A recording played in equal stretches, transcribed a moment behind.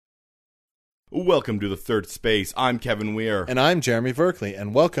Welcome to the Third Space. I'm Kevin Weir. And I'm Jeremy Verkley,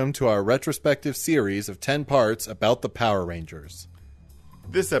 and welcome to our retrospective series of 10 parts about the Power Rangers.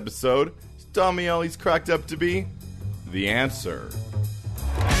 This episode, is Tommy Ollie's cracked up to be the answer.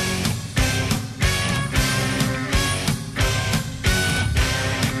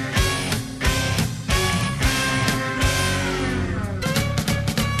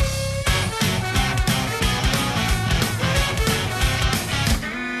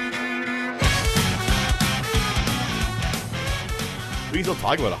 We can still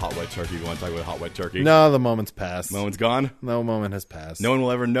talk about a hot wet turkey. You want to talk about a hot wet turkey? No, the moment's passed. Moment's gone? No moment has passed. No one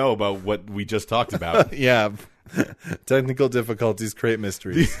will ever know about what we just talked about. Yeah. Technical difficulties create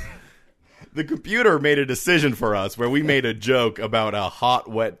mysteries. The computer made a decision for us where we made a joke about a hot,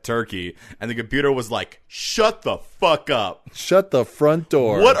 wet turkey, and the computer was like, shut the fuck up. Shut the front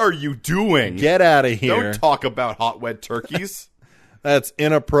door. What are you doing? Get out of here. Don't talk about hot, wet turkeys. That's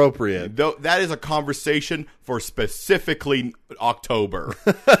inappropriate. Though that is a conversation for specifically October.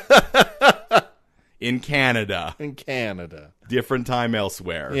 In Canada. In Canada. Different time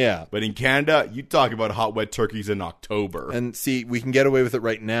elsewhere. Yeah. But in Canada, you talk about hot, wet turkeys in October. And see, we can get away with it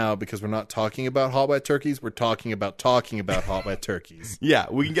right now because we're not talking about hot, wet turkeys. We're talking about hot, wet turkeys. Yeah,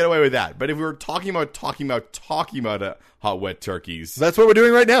 we can get away with that. But if we were talking about hot, wet turkeys. That's what we're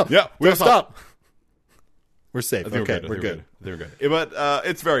doing right now. Yeah. We're stop. We're safe. We're Okay, good. we're good. They're good. But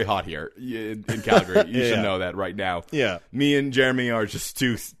it's very hot here in Calgary. You should know that right now. Yeah. Me and Jeremy are just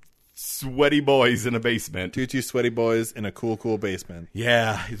two sweaty boys in a basement. Two sweaty boys in a cool basement.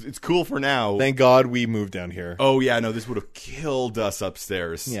 Yeah, it's cool for now. Thank God we moved down here. Oh, yeah, no, this would have killed us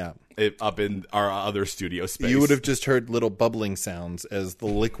upstairs. Yeah. Up in our other studio space. You would have just heard little bubbling sounds as the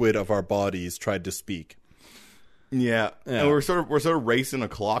liquid of our bodies tried to speak. Yeah. And we're sort of racing a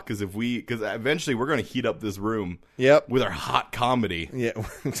clock because eventually we're going to heat up this room. Yep. With our hot comedy. Yeah.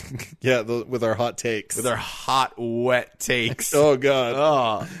 Yeah, with our hot takes. With our hot, wet takes. Oh, God.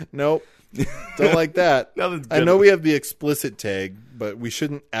 Oh. Nope. Don't like that. I know we have the explicit tag, but we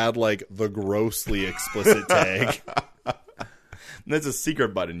shouldn't add, like, the grossly explicit tag. That's a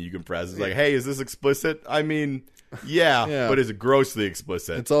secret button you can press. It's like, hey, is this explicit? I mean, yeah. But is it grossly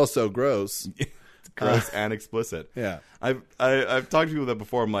explicit? It's also gross. Gross and explicit. Yeah. I've talked to people that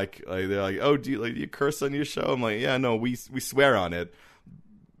before. I'm like they're like, oh, do you curse on your show? I'm like, yeah, no, we swear on it.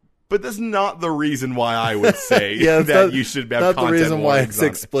 But that's not the reason why I would say you should have not content the reason why warnings it's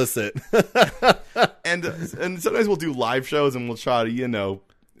explicit. And sometimes we'll do live shows and we'll try to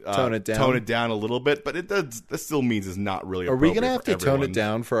tone it down a little bit. But that still means it's not really. Are we going to have to tone it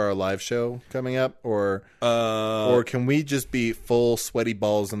down for our live show coming up, or can we just be full sweaty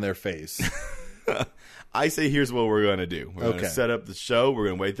balls in their face? I say here's what we're going to do. We're going to set up the show. We're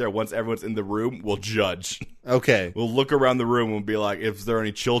going to wait there. Once everyone's in the room, we'll judge. Okay. We'll look around the room and we'll be like, is there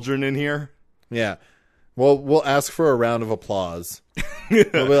any children in here? Yeah. Well, we'll ask for a round of applause. We'll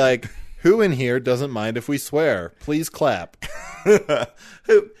be like, who in here doesn't mind if we swear? Please clap.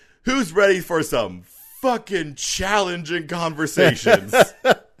 Who's ready for some fucking challenging conversations?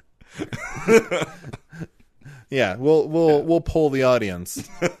 Yeah, we'll poll the audience.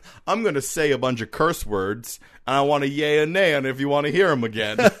 I'm going to say a bunch of curse words, and I want a yay and nay on if you want to hear them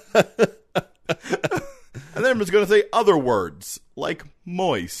again. And then I'm just going to say other words, like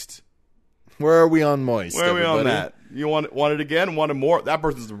moist. Where are we on moist? Where are we on that? You want it again? Want it more? That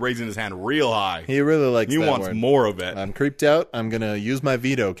person's raising his hand real high. He really likes that word. He wants more of it. I'm creeped out. I'm going to use my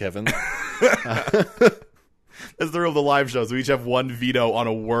veto, Kevin. That's the rule of the live shows. We each have one veto on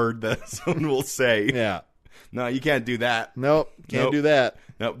a word that someone will say. Yeah. No, you can't do that. Nope, can't do that.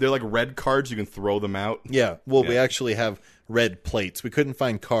 No, they're like red cards. You can throw them out. Yeah. Well, we actually have red plates. We couldn't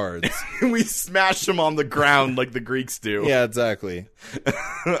find cards. We smash them on the ground like the Greeks do. Yeah, exactly.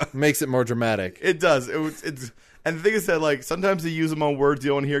 Makes it more dramatic. It does. It's and the thing is that like sometimes they use them on words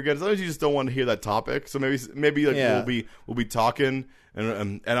you don't want to hear again. Sometimes you just don't want to hear that topic. So maybe like we'll be talking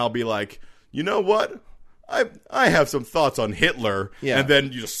and I'll be like, you know what? I have some thoughts on Hitler, and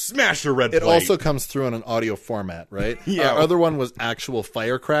then you just smash a red plate. It also comes through in an audio format, right? Yeah. Our other one was actual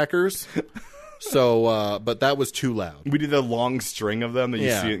firecrackers, but that was too loud. We did a long string of them that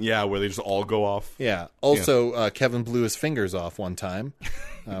you see, where they just all go off. Yeah. Also, Kevin blew his fingers off one time.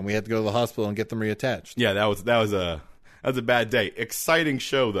 We had to go to the hospital and get them reattached. Yeah, that was a bad day. Exciting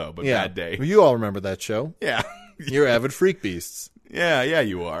show though, but bad day. Well, you all remember that show? Yeah. You're avid freak beasts. Yeah,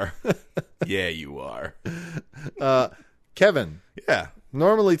 you are. Yeah, you are. Kevin. Yeah.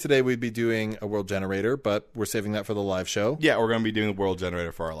 Normally today we'd be doing a world generator, but we're saving that for the live show. Yeah, we're going to be doing the world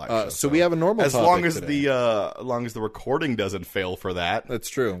generator for our live show. So we have a normal topic as long as the recording doesn't fail for that. That's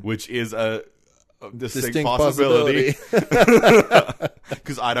true. Which is a distinct possibility.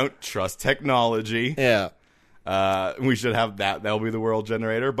 Because I don't trust technology. Yeah. We should have that. That'll be the world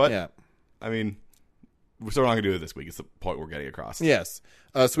generator. But, Yeah. I mean, we're still not going to do it this week. It's the point we're getting across. Yes.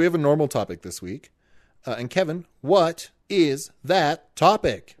 So we have a normal topic this week. And Kevin, what is that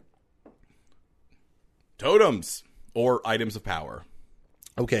topic? Totems or items of power.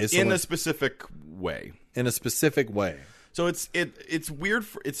 Okay. So In a specific way. in a specific way. So it's weird.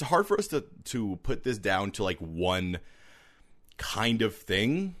 It's hard for us to put this down to like one kind of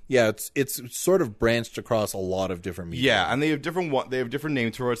thing. Yeah, it's sort of branched across a lot of different media. Yeah, and they have different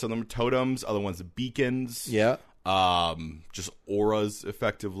names for it. Some of them are totems, other ones are beacons. Yeah. Just auras,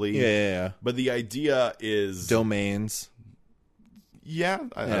 effectively. Yeah. But the idea is Domains. I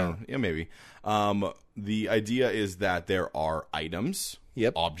don't know. Yeah, maybe. The idea is that there are items,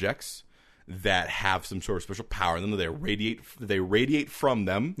 Yep. objects that have some sort of special power in them. They radiate from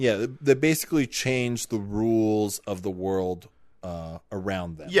them. Yeah, they basically change the rules of the world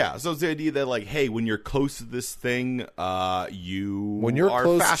around them. Yeah, so it's the idea that like, hey, when you're close to this thing, When you're are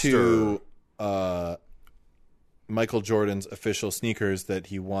close faster. to Michael Jordan's official sneakers that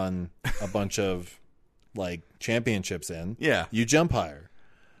he won a bunch of like championships in, Yeah. you jump higher.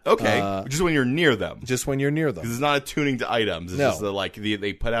 Okay, just when you're near them. Just when you're near them. Because it's not attuning to items. It's No. just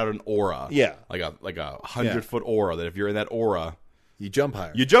they put out an aura. Yeah. Like a 100-foot aura that if you're in that aura, You jump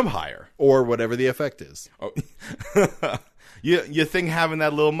higher. you jump higher. Or whatever the effect is. Oh. you think having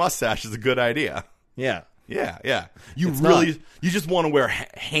that little mustache is a good idea. Yeah. Yeah. You not. you just want to wear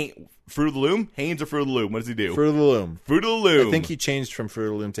Fruit of the Loom? Hanes or Fruit of the Loom? What does he do? Fruit of the Loom. Fruit of the Loom. I think he changed from Fruit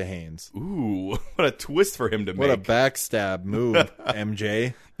of the Loom to Hanes. Ooh, what a twist for him to What a make. backstab move,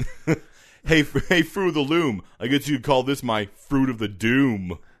 MJ. Hey, Fruit of the Loom, I guess you could call this my Fruit of the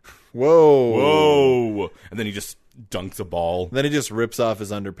Doom. Whoa. Whoa. And then he just dunks a ball. Then he just rips off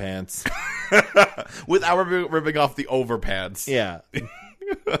his underpants. Without ripping off the overpants. Yeah.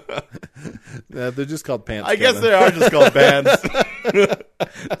 They're just called pants. I guess Kevin. they are just called pants.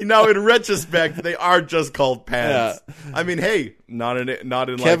 In retrospect, they are just called pants. Yeah. I mean, hey, not in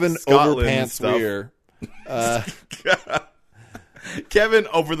Kevin like Scotland Overpants and stuff. Weir. Kevin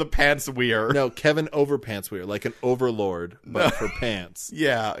over the pants weir. No, Kevin Overpants Weir, like an overlord, but for pants.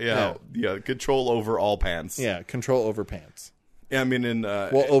 Yeah. Control over all pants. Yeah, control over pants. Yeah, I mean, in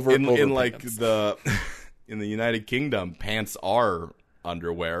like pants. in the United Kingdom, pants are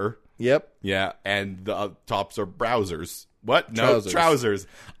underwear. Yep. Yeah, and the tops are browsers. What? No, trousers.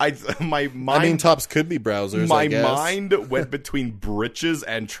 My mind. I mean, tops could be browsers. My I guess. mind went between breeches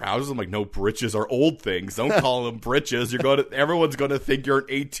and trousers. I'm like, no, breeches are old things. Don't call them breeches. Everyone's going to think you're an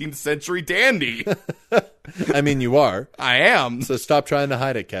 18th century dandy. I mean, you are. I am. So stop trying to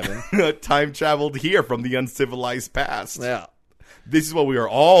hide it, Kevin. Time traveled here from the uncivilized past. Yeah. This is what we were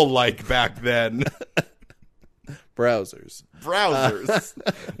all like back then. Browsers,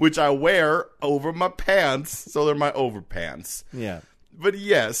 which I wear over my pants, so they're my overpants. Yeah. But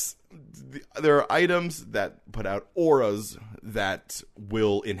yes, there are items that put out auras that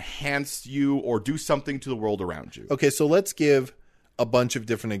will enhance you or do something to the world around you. Okay, so let's give a bunch of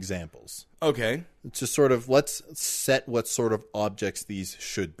different examples. Okay. Just sort of, let's set what sort of objects these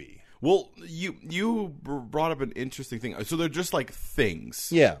should be. Well, you brought up an interesting thing. So they're just like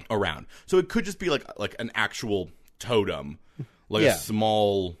things around. So it could just be like an actual totem, like a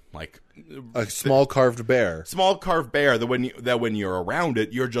small carved bear. Small carved bear that when you're around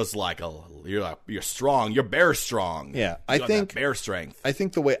it, you're just you're strong. You're bear strong. Yeah, I think bear strength. I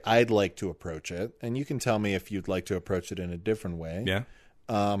think the way I'd like to approach it, and you can tell me if you'd like to approach it in a different way. Yeah.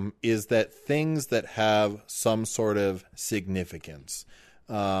 Is that things that have some sort of significance,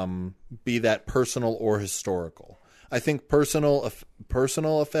 be that personal or historical. I think personal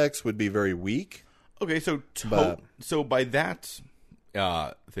effects would be very weak. Okay, so so by that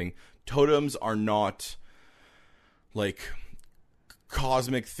thing, totems are not like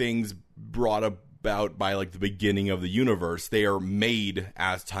cosmic things brought about by like the beginning of the universe. They are made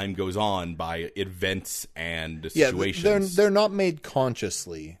as time goes on by events and situations. They're not made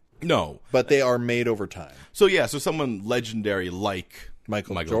consciously. No, but they are made over time. So so someone legendary like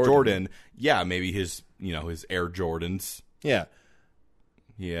Michael Jordan, maybe his Air Jordans. Yeah.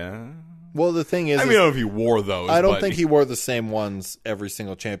 Yeah. Well, the thing is, I don't know if he wore those. I don't think he wore the same ones every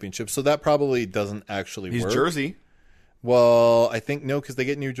single championship, so that probably doesn't actually work. His jersey. Well, I think no, because they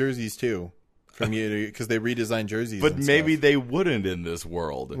get new jerseys too from you because they redesign jerseys. But maybe they wouldn't in this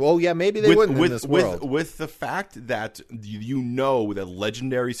world. Well, yeah, maybe they wouldn't in this world. With the fact that that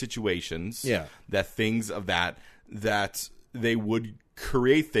legendary situations, that things of that they would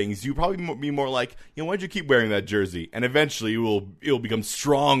create things, you probably be more like, why don't you keep wearing that jersey? And eventually you'll become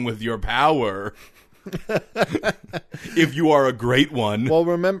strong with your power. If you are a great one. Well,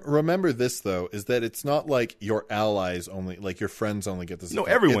 remember this, though, is that it's not like your allies only, like your friends only get this. No,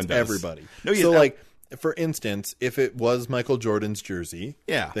 everyone does. Everybody. No, so, like, for instance, if it was Michael Jordan's jersey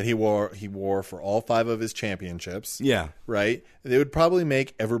that he wore for all 5 of his championships, right, they would probably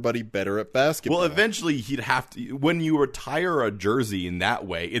make everybody better at basketball. Well, eventually he'd have to. When you retire a jersey in that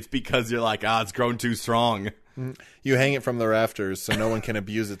way, it's because you're like, it's grown too strong. You hang it from the rafters so no one can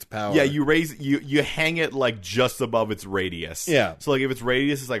abuse its power. Yeah, you hang it like just above its radius. Yeah. So like if its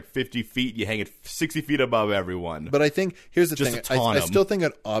radius is like 50 feet, you hang it 60 feet above everyone. But I think here's the just thing. I still think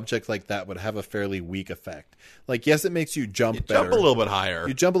an object like that would have a fairly weak effect. Like, yes, it makes you jump better. Jump a little bit higher.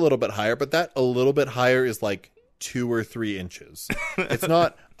 You jump a little bit higher, but that a little bit higher is like 2 or 3 inches. It's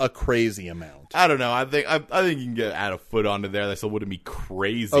not a crazy amount. I don't know. I think you can add a foot onto there. That still wouldn't be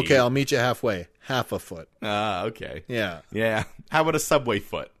crazy. Okay, I'll meet you halfway. Half a foot. Okay. Yeah. Yeah. How about a Subway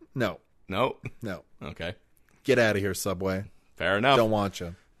foot? No. No? No. Okay. Get out of here, Subway. Fair enough. Don't want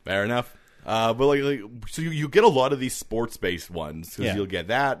you. Fair enough. But like so you get a lot of these sports-based ones. Because you'll get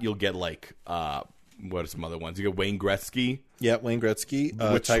that. You'll get like, what are some other ones? You get Wayne Gretzky. Yeah, Wayne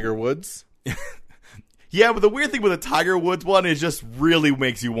Gretzky. Tiger Woods. Yeah, but the weird thing with the Tiger Woods one is just really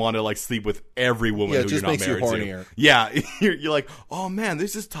makes you want to like sleep with every woman who you're not married to. Yeah, it just makes you hornier. Yeah, you're like, oh man,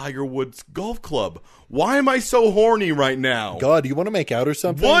 this is Tiger Woods golf club. Why am I so horny right now? God, you want to make out or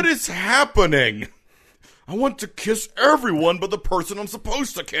something? What is happening? I want to kiss everyone but the person I'm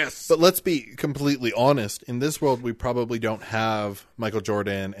supposed to kiss. But let's be completely honest. In this world, we probably don't have Michael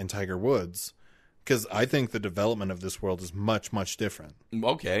Jordan and Tiger Woods. Because I think the development of this world is much, much different.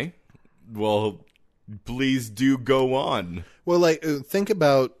 Okay. Well, please do go on. Well, like, think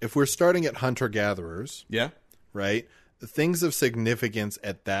about if we're starting at hunter-gatherers. Yeah. Right? Things of significance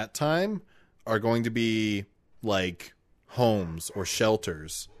at that time are going to be like homes or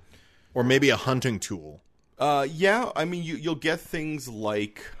shelters or maybe a hunting tool. Yeah. I mean, you'll get things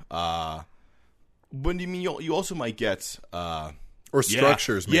like, what do you mean? You also might get, or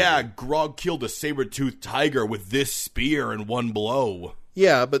structures, maybe. Yeah, Grog killed a saber-toothed tiger with this spear in one blow.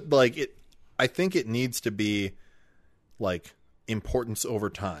 Yeah, but like I think it needs to be like importance over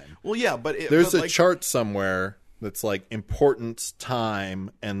time. Well, yeah, but there's a chart somewhere that's like importance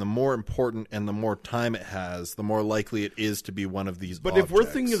time, and the more important and the more time it has, the more likely it is to be one of these objects. If we're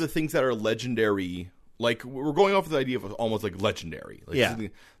thinking of the things that are legendary, like we're going off the idea of almost like legendary.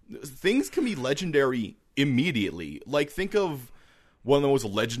 Like, things can be legendary immediately. Like think of one of the most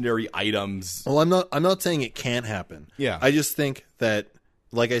legendary items. Well, I'm not saying it can't happen. Yeah. I just think that,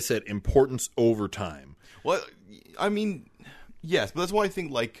 like I said, importance over time. Well, I mean, yes, but that's why I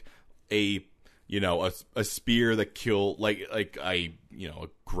think like a spear that kill like a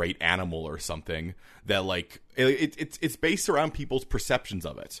great animal or something that like it's based around people's perceptions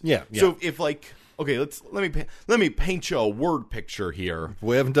of it. Yeah. So if like let me paint you a word picture here.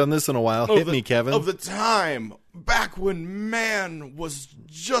 We haven't done this in a while. Hit me, Kevin. Of the time back when man was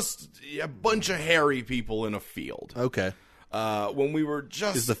just a bunch of hairy people in a field. Okay. When we were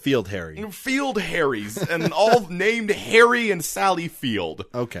just... Is the field Harry? Field Harrys, and all named Harry and Sally Field.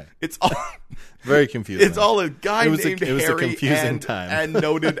 Okay. It's all... Very confusing. It's all a guy named Harry it was a confusing time. and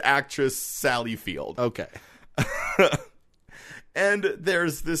noted actress Sally Field. Okay. And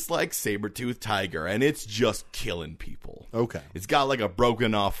there's this, like, saber-toothed tiger, and it's just killing people. Okay. It's got, like, a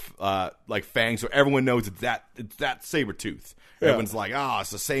broken off, like, fang, so everyone knows it's that saber-tooth. Yeah. Everyone's like, it's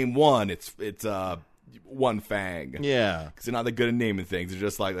the same one. It's one fang. Yeah. Because they're not that good at naming things. They're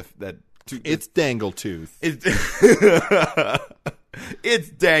just like that. It's Dangletooth. It's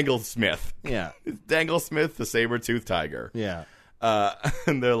Dangle Smith. Yeah. It's Dangle Smith, the saber-toothed tiger. Yeah.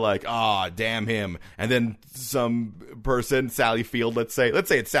 And they're like, damn him. And then some person, Sally Field, let's say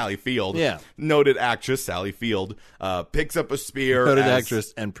it's Sally Field. Yeah. Noted actress Sally Field, picks up a spear. Noted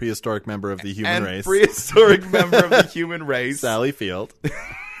actress and prehistoric member of the human race. Prehistoric member of the human race. Sally Field.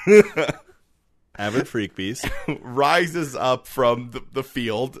 Avid freak beast. Rises up from the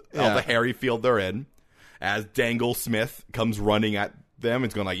field, the hairy field they're in, as Dangle Smith comes running at them.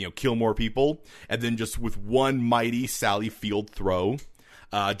 It's going to kill more people, and then just with one mighty Sally Field throw,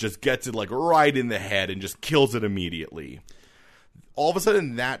 just gets it like right in the head and just kills it immediately. All of a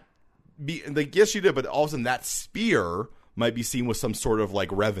sudden, yes, you did, but all of a sudden that spear might be seen with some sort of like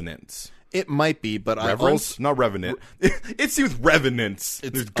revenance. It might be, but Reverence? Not revenant. It's with revenance.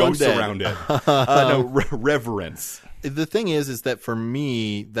 There's ghosts undead. around it. Reverence. The thing is that for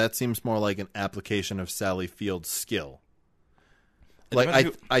me, that seems more like an application of Sally Field's skill.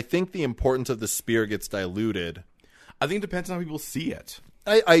 Like I think the importance of the spear gets diluted. I think it depends on how people see it.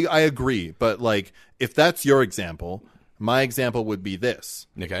 I agree, but like if that's your example, my example would be this.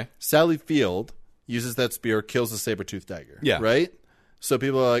 Okay. Sally Field uses that spear, kills the saber-toothed tiger. Yeah. Right? So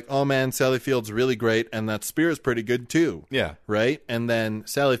people are like, oh man, Sally Field's really great, and that spear is pretty good too. Yeah. Right? And then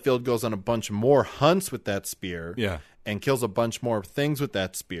Sally Field goes on a bunch more hunts with that spear. Yeah. And kills a bunch more things with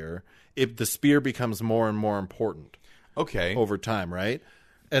that spear. If the spear becomes more and more important. Okay. Over time, right?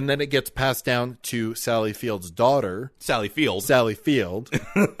 And then it gets passed down to Sally Field's daughter. Sally Field.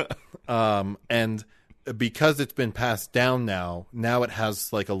 And because it's been passed down now it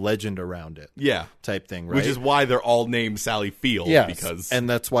has like a legend around it. Yeah. Type thing, right? Which is why they're all named Sally Field. Yes. Because... And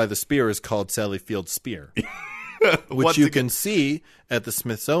that's why the spear is called Sally Field's Spear. Which you can see at the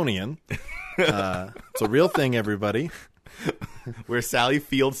Smithsonian. It's a real thing, everybody. Where Sally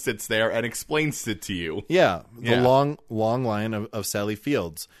Field sits there and explains it to you. Yeah. The long line of Sally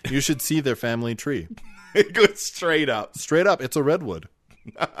Fields. You should see their family tree. It goes straight up. Straight up. It's a redwood.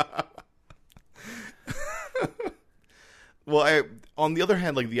 Well, on the other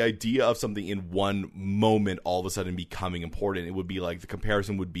hand, like the idea of something in one moment all of a sudden becoming important, it would be like the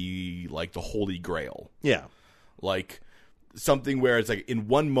comparison would be like the Holy Grail. Yeah. Like something where it's like in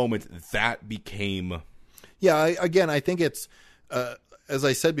one moment that became... Yeah, I think it's, as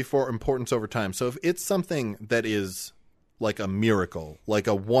I said before, importance over time. So if it's something that is like a miracle, like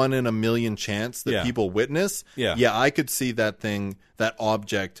a 1 in a million chance that people witness, I could see that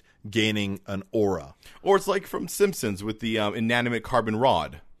object gaining an aura. Or it's like from Simpsons with the inanimate carbon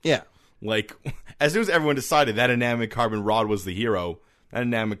rod. Yeah. Like, as soon as everyone decided that inanimate carbon rod was the hero, that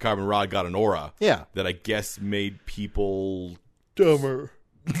inanimate carbon rod got an aura. Yeah. That I guess made people... dumber.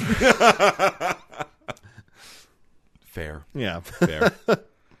 Fair. Yeah. Fair.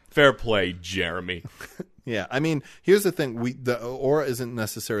 Fair play, Jeremy. Yeah. I mean, here's the thing. The aura isn't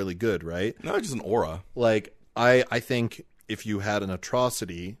necessarily good, right? No, just an aura. Like, I think if you had an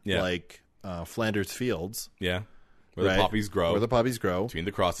atrocity like Flanders Fields. Yeah. Where the poppies grow. Between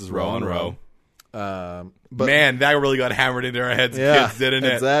the crosses, row on row. But, man, that really got hammered into our heads, kids, didn't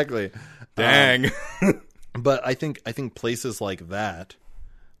it? Exactly. Dang. But I think places like that,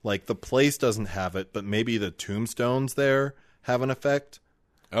 like the place doesn't have it, but maybe the tombstones there have an effect.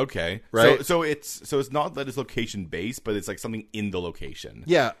 Okay. Right. So it's not that it's location based, but it's like something in the location.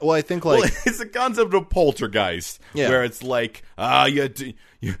 Yeah. Well, I think like it's the concept of poltergeist, where it's like,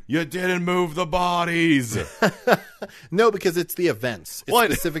 you didn't move the bodies. No, because it's the events. It's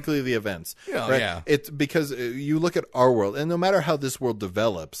specifically the events. Yeah. Right? Yeah. It's because you look at our world, and no matter how this world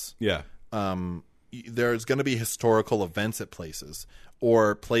develops, there's going to be historical events at places.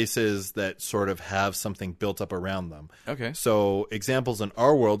 Or places that sort of have something built up around them. Okay. So examples in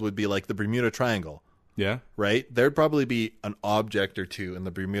our world would be like the Bermuda Triangle. Yeah. Right? There'd probably be an object or two in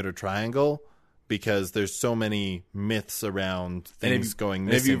the Bermuda Triangle because there's so many myths around things going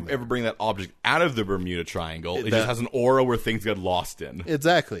missing. If you ever bring that object out of the Bermuda Triangle, it just has an aura where things get lost in.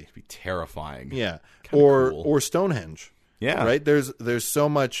 Exactly. It'd be terrifying. Yeah. Kinda cool. Or Stonehenge. Yeah. Right? There's so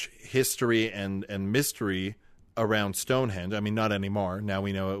much history and mystery around Stonehenge. I mean, not anymore. Now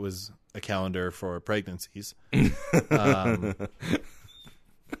we know it was a calendar for pregnancies. But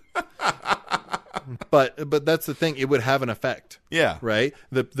that's the thing. It would have an effect. Yeah. Right?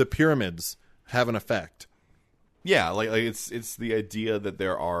 The pyramids have an effect. Yeah, like it's the idea that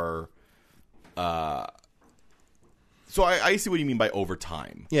there are. So I see what you mean by over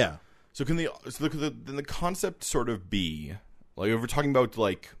time. Yeah. So then the concept sort of be like if we're talking about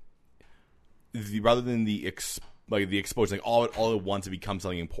like. Rather than the explosion, like all at once, it becomes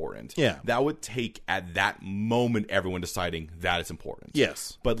something important. Yeah, that would take at that moment everyone deciding that it's important.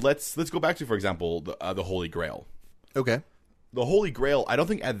 Yes, but let's go back to, for example, the Holy Grail. Okay, the Holy Grail. I don't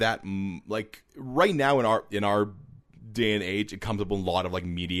think at that like right now in our day and age, it comes up with a lot of like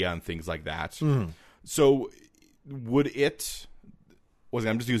media and things like that. Mm. So would it?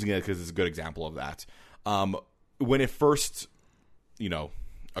 I'm just using it because it's a good example of that. When it first,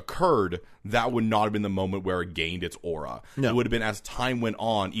 occurred, that would not have been the moment where it gained its aura. No. It would have been as time went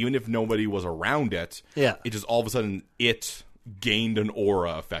on, even if nobody was around it. Yeah, it just all of a sudden it gained an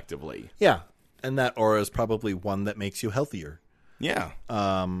aura effectively. Yeah, and that aura is probably one that makes you healthier. Yeah,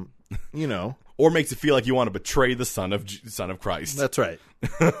 or makes it feel like you want to betray the Son of Christ. That's right.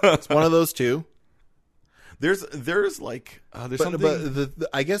 It's one of those two. There's like something. But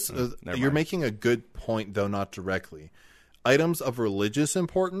I guess you're making a good point, though not directly. Items of religious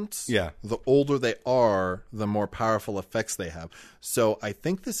importance, the older they are, the more powerful effects they have. So I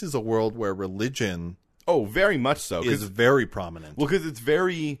think this is a world where religion... Oh, very much so. ...is very prominent. Well, because it's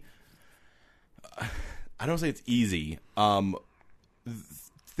very... I don't say it's easy. Things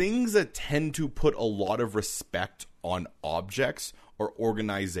things that tend to put a lot of respect on objects or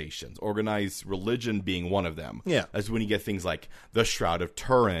organizations. Organized religion being one of them. Yeah. That's when you get things like the Shroud of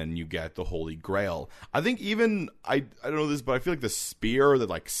Turin, you get the Holy Grail. I think even, I don't know this, but I feel like the spear that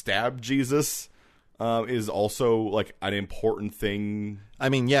like stabbed Jesus is also like an important thing. I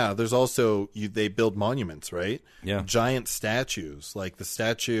mean, yeah, there's also, they build monuments, right? Yeah. Giant statues, like the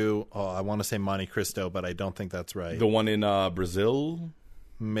statue, I want to say Monte Cristo, but I don't think that's right. The one in Brazil?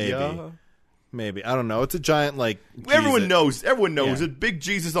 Maybe. Yeah. Maybe. I don't know. It's a giant, like... Everyone knows Yeah. it. Big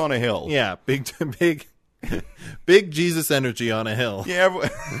Jesus on a hill. Yeah, big Jesus energy on a hill. Yeah.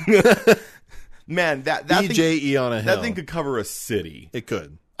 Man, that BJE thing, on a hill. that thing could cover a city. It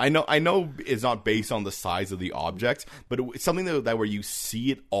could. I know it's not based on the size of the object, but it's something that where you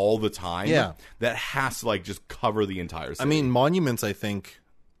see it all the time. Yeah. That has to like just cover the entire city. I mean, monuments, I think...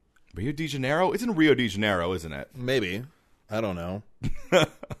 Rio de Janeiro? It's in Rio de Janeiro, isn't it? Maybe. I don't know.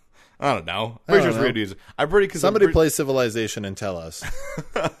 I don't know. Pretty sure it's Rio de Janeiro. Somebody play Civilization and tell us.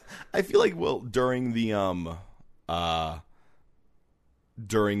 I feel like during the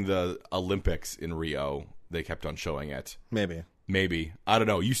Olympics in Rio, they kept on showing it. Maybe. I don't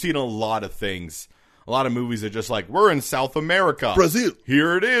know. You see it in a lot of things. A lot of movies are just like, we're in South America. Brazil.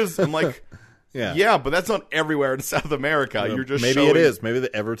 Here it is. I'm like, yeah. Yeah, but that's not everywhere in South America. You're just maybe showing... it is. Maybe the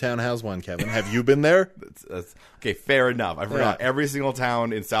Evertown has one, Kevin. Have you been there? That's, okay, fair enough. I forgot. Yeah. Every single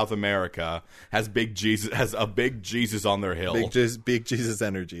town in South America has a big Jesus on their hill. Big Jesus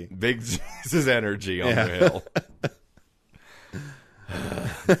energy. Big Jesus energy on their hill.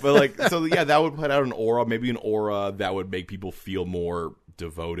 But like, so yeah, that would put out an aura, maybe an aura that would make people feel more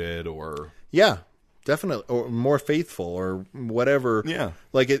devoted or... Yeah, definitely. Or more faithful or whatever. Yeah.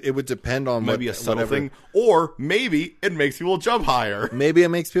 Like it would depend on maybe a subtle thing. Or maybe it makes people jump higher. Maybe it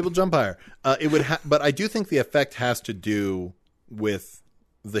makes people jump higher. It would, but I do think the effect has to do with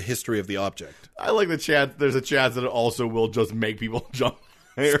the history of the object. I like the chance, there's a chance that it also will just make people jump higher.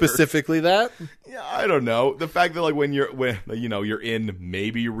 Specifically that? Yeah, I don't know. The fact that like when you're in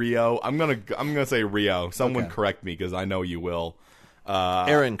maybe Rio, I'm gonna say Rio. Someone correct me because I know you will.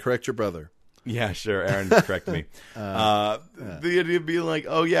 Aaron, correct your brother. Yeah, sure. Aaron, correct me. The idea of being like,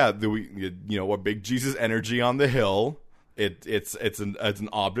 oh yeah, what big Jesus energy on the hill. It's an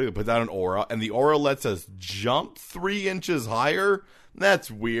object that puts out an aura, and the aura lets us jump 3 inches higher. That's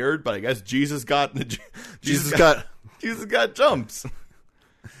weird, but I guess Jesus got jumps.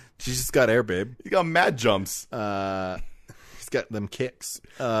 Jesus got air, babe. He got mad jumps. He's got them kicks.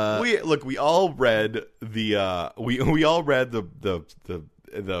 We all read the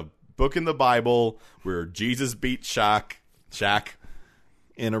the book in the Bible where Jesus beat Shaq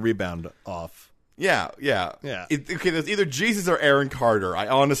in a rebound off. Yeah. There's either Jesus or Aaron Carter. I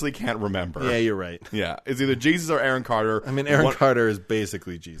honestly can't remember. Yeah, you're right. Yeah, it's either Jesus or Aaron Carter. I mean, Aaron Carter is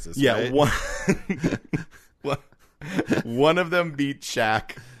basically Jesus. Yeah, right? one of them beat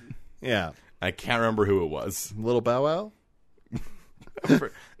Shaq. Yeah. I can't remember who it was. Little Bow Wow?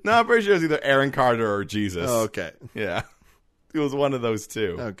 No, I'm pretty sure it was either Aaron Carter or Jesus. Oh, okay. Yeah. It was one of those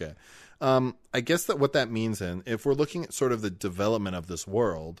two. Okay. I guess that what that means if we're looking at sort of the development of this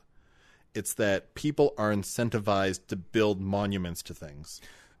world, it's that people are incentivized to build monuments to things.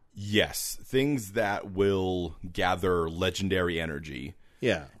 Yes. Things that will gather legendary energy.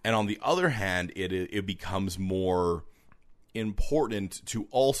 Yeah. And on the other hand, it becomes more important to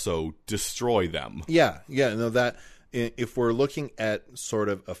also destroy them. Yeah. No, that if we're looking at sort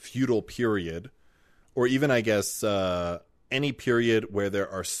of a feudal period, or even I guess any period where there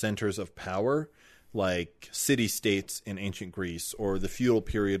are centers of power, like city-states in ancient Greece, or the feudal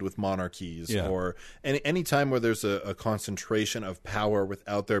period with monarchies, or any time where there's a concentration of power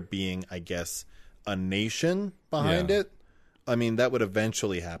without there being, I guess, a nation behind it. I mean, that would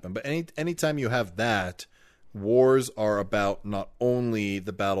eventually happen. But anytime you have that, wars are about not only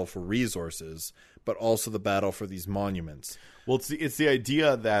the battle for resources, but also the battle for these monuments. Well, it's the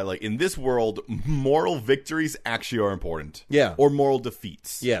idea that, like, in this world, moral victories actually are important. Yeah. Or moral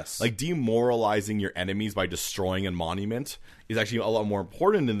defeats. Yes. Like, demoralizing your enemies by destroying a monument is actually a lot more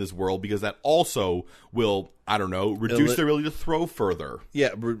important in this world because that also will, I don't know, reduce their ability to throw further. Yeah,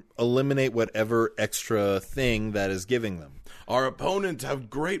 eliminate whatever extra thing that is giving them. Our opponents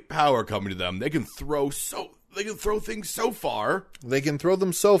have great power coming to them. They can throw things so far. They can throw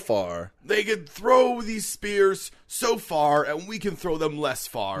them so far. They can throw these spears so far, and we can throw them less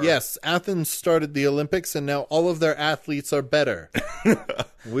far. Yes, Athens started the Olympics, and now all of their athletes are better.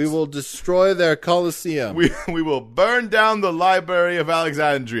 We will destroy their Colosseum. We will burn down the Library of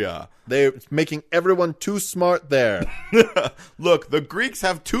Alexandria. They're making everyone too smart there. Look, the Greeks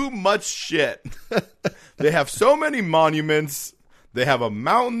have too much shit. They have so many monuments. They have a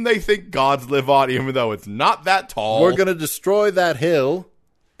mountain they think gods live on, even though it's not that tall. We're going to destroy that hill.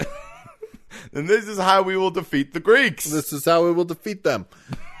 And this is how we will defeat the Greeks. This is how we will defeat them.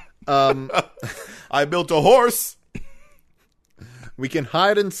 I built a horse. We can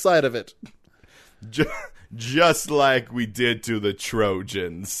hide inside of it. Just like we did to the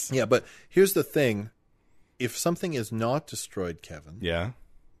Trojans. Yeah, but here's the thing. If something is not destroyed, Kevin, Yeah.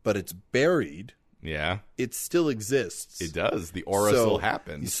 but it's buried, Yeah. it still exists. It does. The aura still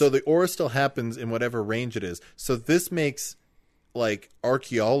happens. So the aura still happens in whatever range it is. So this makes like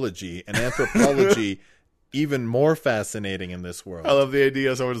archaeology and anthropology even more fascinating in this world. I love the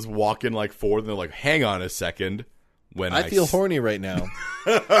idea of someone just walking like forward and they're like, hang on a second. When I feel horny right now.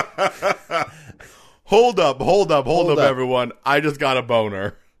 Hold up, everyone. I just got a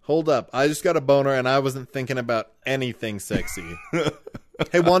boner. Hold up. I just got a boner and I wasn't thinking about anything sexy.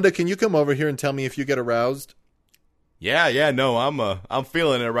 Hey, Wanda, can you come over here and tell me if you get aroused? Yeah, no, I'm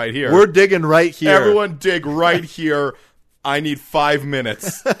feeling it right here. We're digging right here. Everyone dig right here. I need 5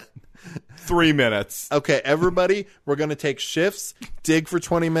 minutes. 3 minutes. Okay, everybody, we're going to take shifts, dig for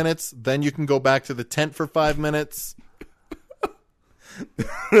 20 minutes, then you can go back to the tent for 5 minutes.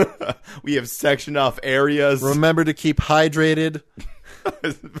 We have sectioned off areas. Remember to keep hydrated.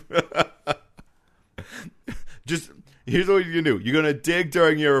 Just here's what you're gonna do. You're gonna dig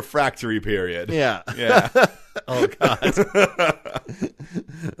during your refractory period. Yeah. Oh, God.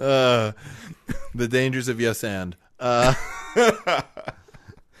 The dangers of yes and.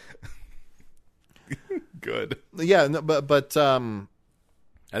 Good. Yeah, no, but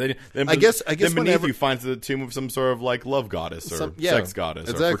And then I guess beneath whenever you find the tomb of some sort of like love goddess or sex goddess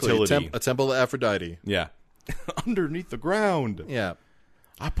or fertility. A temple of Aphrodite. Yeah. Underneath the ground. Yeah.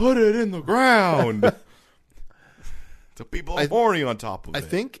 I put it in the ground. So people are horny on top of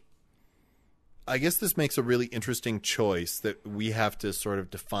it. I guess this makes a really interesting choice that we have to sort of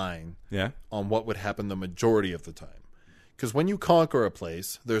define on what would happen the majority of the time. Because when you conquer a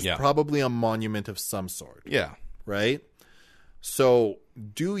place, there's probably a monument of some sort. Yeah. Right? So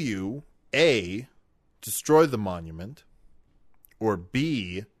do you, A, destroy the monument, or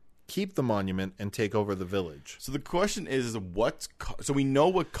B, keep the monument and take over the village? So the question is so we know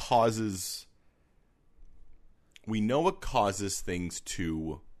what causes things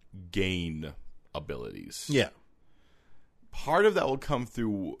to gain abilities. Yeah. Part of that will come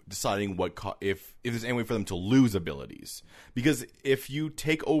through deciding if there's any way for them to lose abilities. Because if you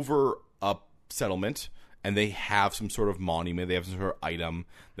take over a settlement and they have some sort of monument, they have some sort of item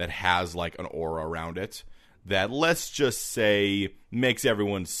that has like an aura around it that, let's just say, makes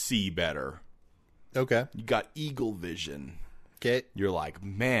everyone see better. Okay. You got eagle vision. Okay. You're like,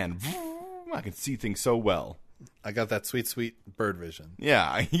 man, I can see things so well. I got that sweet, sweet bird vision. Yeah,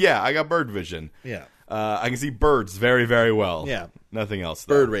 I got bird vision. Yeah. I can see birds very, very well. Yeah. Nothing else,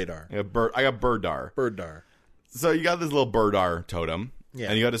 though. Bird radar. I got birdar. Birdar. So you got this little birdar totem. Yeah.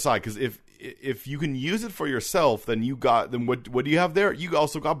 And you got to decide, because if you can use it for yourself, then what do you have there? You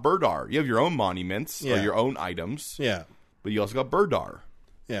also got birdar. You have your own monuments or your own items. Yeah. But you also got birdar.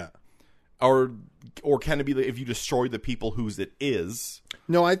 Yeah. Or can it be that if you destroy the people whose it is?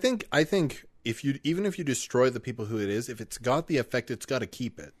 No, I think if you destroy the people who it is, if it's got the effect, it's got to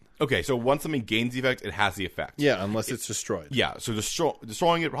keep it. Okay, so once something gains the effect, it has the effect. Yeah, unless it's destroyed. Yeah, so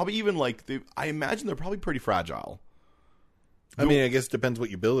destroying it, probably even like I imagine they're probably pretty fragile. I mean, I guess it depends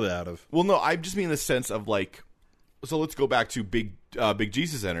what you build it out of. Well, no, I just mean in the sense of like, so let's go back to Big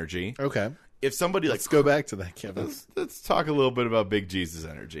Jesus energy. Okay. If somebody let's go back to that, Kevin. Let's talk a little bit about Big Jesus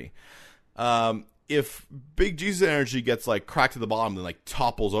energy. If Big Jesus energy gets like cracked to the bottom and like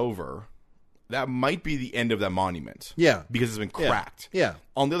topples over, that might be the end of that monument. Yeah. Because it's been cracked. Yeah.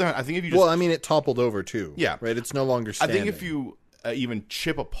 On the other hand, I think if you just... Well, I mean, it toppled over too. Yeah. Right? It's no longer standing. I think if you even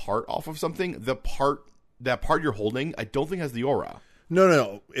chip a part off of something, that part you're holding, I don't think has the aura.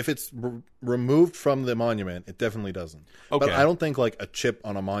 No. If it's removed from the monument, it definitely doesn't. Okay. But I don't think like a chip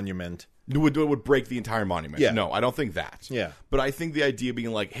on a monument... It would break the entire monument. Yeah. No, I don't think that. Yeah. But I think the idea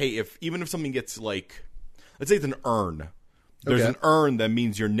being like, hey, even if something gets like... Let's say it's an urn. There's an urn that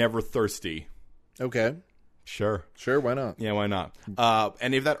means you're never thirsty. Okay. Sure, why not? Yeah, why not?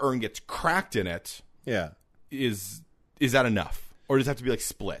 And if that urn gets cracked in it, is that enough, or does it have to be like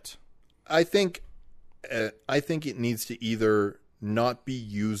split? I think it needs to either not be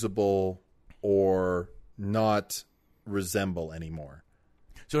usable or not resemble anymore.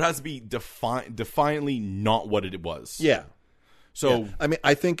 So it has to be defiantly not what it was. Yeah. So I mean,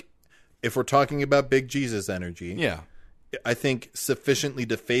 I think if we're talking about Big Jesus energy, I think sufficiently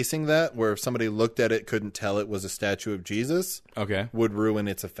defacing that, where if somebody looked at it, couldn't tell it was a statue of Jesus, okay, would ruin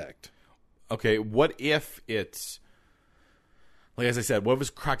its effect. Okay, what if it's... Like as I said, what if it's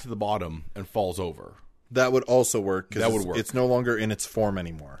cracked to the bottom and falls over? That would also work. That would work. It's no longer in its form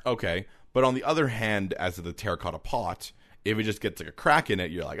anymore. Okay. But on the other hand, as the terracotta pot, if it just gets like a crack in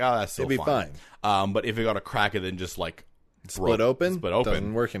it, you're like, oh, that's still It'd be fine. But if it got a crack and then just like Split open,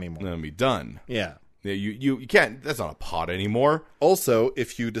 doesn't work anymore. then it'd be done. Yeah. Yeah, you can't. That's not a pot anymore. Also,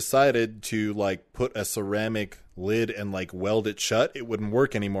 if you decided to like put a ceramic lid and like weld it shut, it wouldn't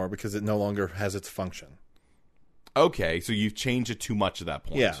work anymore because it no longer has its function. Okay, so you've changed it too much at that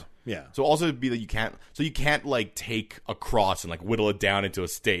point. Yeah. Yeah. So also it'd be that you can't like take a cross and like whittle it down into a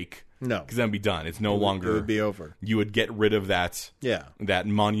steak. No, because then it'd be done. It's no longer. It would be over. You would get rid of that. Yeah. That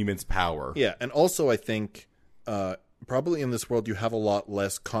monument's power. Yeah, and also I think probably in this world you have a lot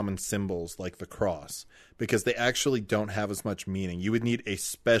less common symbols like the cross because they actually don't have as much meaning. You would need a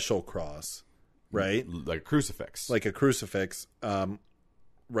special cross, right? Like a crucifix. Like a crucifix,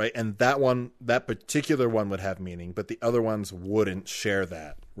 right? And that particular one would have meaning, but the other ones wouldn't share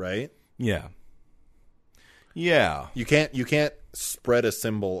that, right? Yeah. Yeah. You can't spread a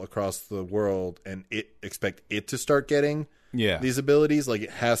symbol across the world and expect it to start getting these abilities. Like,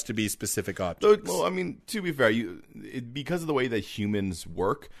 it has to be specific objects. Well, I mean, to be fair, because of the way that humans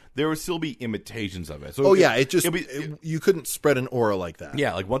work, there would still be imitations of it. So you couldn't spread an aura like that.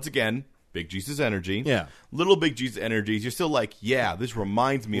 Yeah, like once again, Big Jesus energy. Yeah. Little Big Jesus energies. You're still like, yeah, this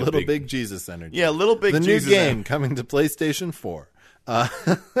reminds me Little of Big Jesus energy. Yeah, Little Big Jesus. The new game coming to PlayStation 4.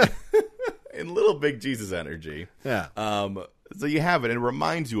 In Little Big Jesus energy. Yeah. So you have it, and it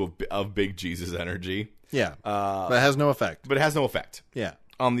reminds you of Big Jesus energy. Yeah. But it has no effect. But it has no effect. Yeah.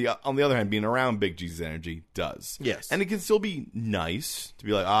 On the other hand, being around Big Jesus energy does. Yes. And it can still be nice to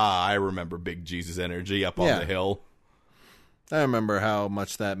be like, I remember Big Jesus energy up on the hill. I remember how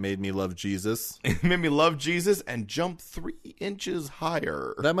much that made me love Jesus. It made me love Jesus and jump 3 inches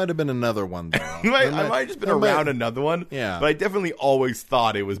higher. That might have been another one, though. I might have just been around another one. Yeah. But I definitely always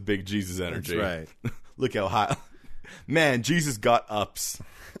thought it was Big Jesus energy. That's right. Look how high. Man, Jesus got ups.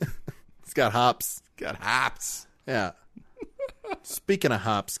 It's got hops. Got hops. Yeah. Speaking of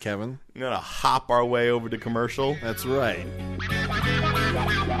hops, Kevin. We're going to hop our way over to commercial. That's right.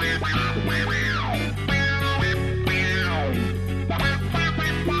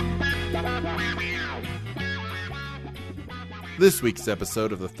 This week's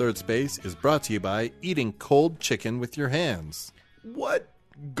episode of The Third Space is brought to you by eating cold chicken with your hands. What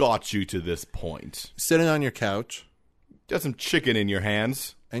got you to this point? Sitting on your couch. Got some chicken in your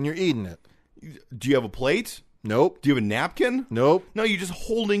hands. And you're eating it. Do you have a plate? Nope. Do you have a napkin? Nope. No, you're just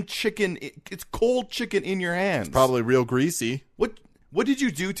holding chicken. It's cold chicken in your hands. It's probably real greasy. What did you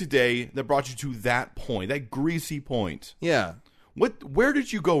do today that brought you to that point, that greasy point? Yeah. Where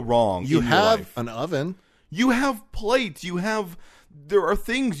did you go wrong? You have an oven. You have plates. There are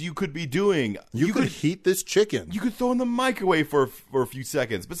things you could be doing. You could heat this chicken. You could throw in the microwave for a few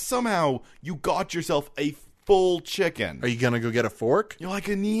seconds, but somehow you got yourself a full chicken. Are you going to go get a fork? You're like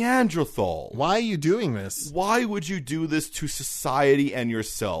a Neanderthal. Why are you doing this? Why would you do this to society and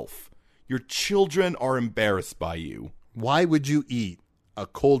yourself? Your children are embarrassed by you. Why would you eat a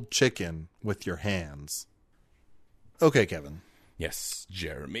cold chicken with your hands? Okay, Kevin. Yes,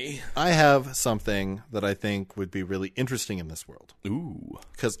 Jeremy. I have something that I think would be really interesting in this world. Ooh.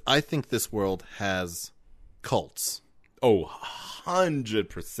 Because I think this world has cults. Oh,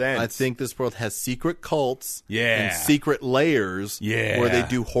 100%. I think this world has secret cults and secret layers where they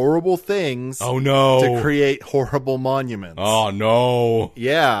do horrible things to create horrible monuments. Oh, no.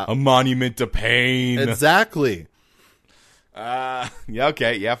 Yeah. A monument to pain. Exactly. Yeah,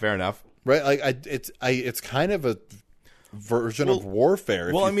 okay. Yeah, fair enough. Right? Like it's kind of a version of warfare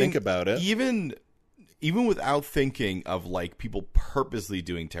if you think about it. Even without thinking of like people purposely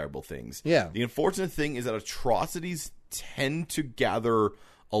doing terrible things. Yeah. The unfortunate thing is that atrocities tend to gather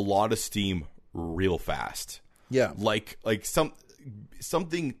a lot of steam real fast. Yeah. Like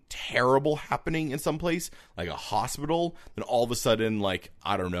something terrible happening in some place, like a hospital, then all of a sudden, like,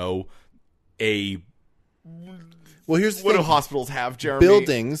 I don't know, well, here's the what thing. do hospitals have, Jeremy?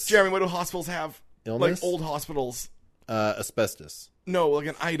 Buildings. Jeremy, what do hospitals have? Illness? Like old hospitals. Asbestos. No, like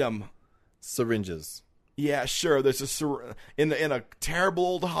an item. Syringes. Yeah, sure. There's in a terrible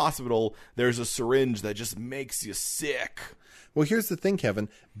old hospital. There's a syringe that just makes you sick. Well, here's the thing, Kevin.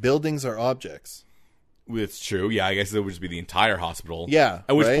 Buildings are objects. It's true. Yeah, I guess it would just be the entire hospital. Yeah.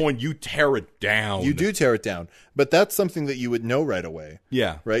 At which point you tear it down. You do tear it down, but that's something that you would know right away.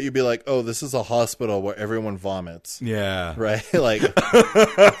 Yeah. Right. You'd be like, "Oh, this is a hospital where everyone vomits." Yeah. Right. Like,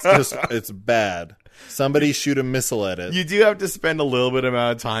 it's bad. Somebody shoot a missile at it. You do have to spend a little bit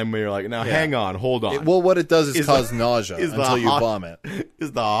amount of time where you're like, now hang on, hold on. Well, what it does is cause nausea until you vomit.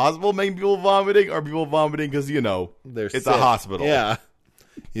 Is the hospital making people vomiting, or are people vomiting because, it's sick. a hospital? Yeah.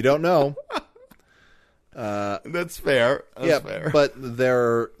 You don't know. That's fair. That's fair. But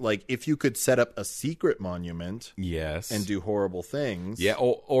they're like, if you could set up a secret monument, yes, and do horrible things,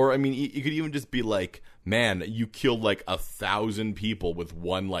 or I mean, you could even just be like, man, you killed like 1,000 people with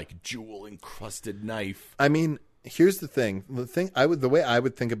one like jewel encrusted knife. I mean, here's the thing. The way I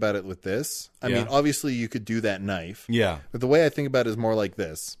would think about it with this, I mean, obviously you could do that knife, but the way I think about it is more like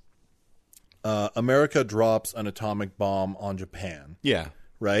this: America drops an atomic bomb on Japan,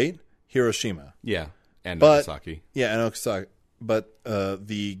 right? Hiroshima, and Nagasaki. And Nagasaki. But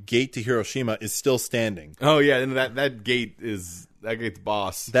the gate to Hiroshima is still standing. Oh, yeah. And that gate's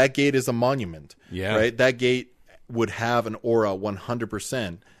boss. That gate is a monument. Yeah. Right? That gate would have an aura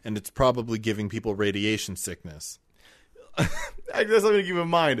 100%, and it's probably giving people radiation sickness. I guess something to keep in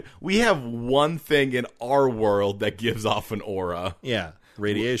mind. We have one thing in our world that gives off an aura. Yeah.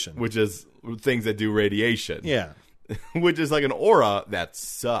 Radiation. Which is things that do radiation. Yeah. Which is like an aura that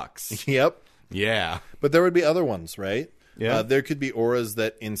sucks. Yep. Yeah. But there would be other ones, right? Yeah. There could be auras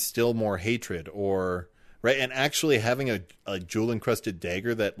that instill more hatred right? And actually having a jewel-encrusted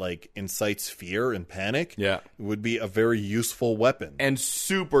dagger that, like, incites fear and panic would be a very useful weapon. And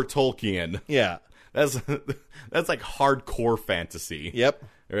super Tolkien. Yeah. That's like hardcore fantasy. Yep.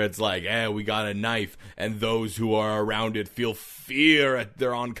 Or it's like, we got a knife, and those who are around it feel fear at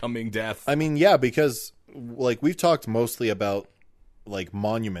their oncoming death. I mean, yeah, because, like, we've talked mostly about, like,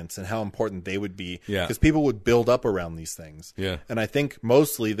 monuments and how important they would be. Yeah. Because people would build up around these things. Yeah. And I think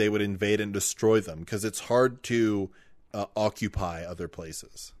mostly they would invade and destroy them because it's hard to occupy other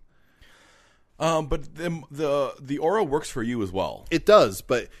places. But the aura works for you as well. It does,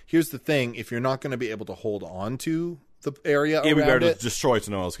 but here's the thing: if you're not going to be able to hold on to the area around it would be better it, to destroy it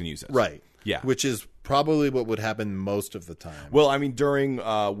so no one else can use it. Right. Yeah. Which is probably what would happen most of the time. Well, I mean, during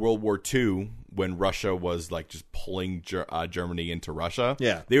World War II, when Russia was like just pulling Germany into Russia,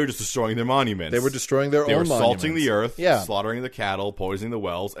 they were just destroying their monuments. They were destroying their own monuments. They were salting the earth, slaughtering the cattle, poisoning the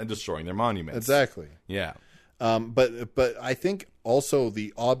wells, and destroying their monuments. Exactly. Yeah. But I think also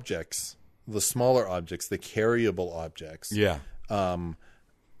the objects, the smaller objects, the carryable objects,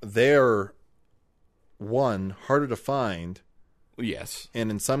 they're harder to find. Yes.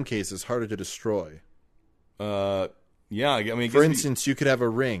 And in some cases harder to destroy. Yeah, I mean, for instance, you could have a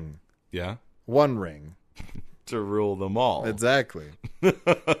ring. Yeah. One ring. To rule them all. Exactly.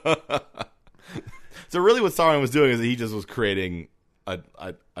 So really what Sauron was doing is that he just was creating a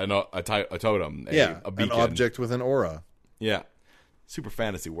totem, a beacon. An object with an aura. Yeah. Super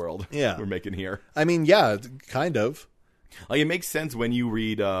fantasy world we're making here. I mean, yeah, kind of. Like, it makes sense when you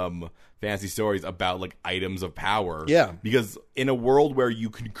read fantasy stories about, like, items of power. Yeah. Because in a world where you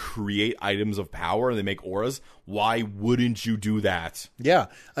can create items of power and they make auras, why wouldn't you do that? Yeah.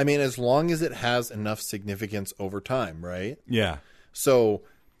 I mean, as long as it has enough significance over time, right? Yeah. So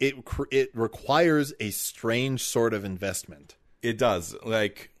it requires a strange sort of investment. It does.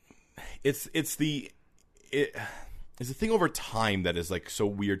 Like, it's the thing over time that is, like, so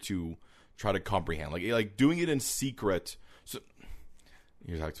weird to try to comprehend. Like doing it in secret. So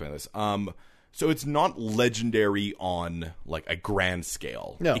here's how I explain this. So it's not legendary on, like, a grand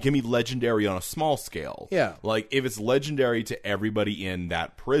scale. No. It can be legendary on a small scale. Yeah. Like, if it's legendary to everybody in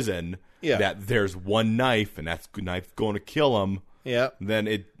that prison, that there's one knife and that's good knife going to kill him, then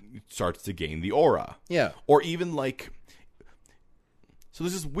it starts to gain the aura. Yeah. Or even, like, so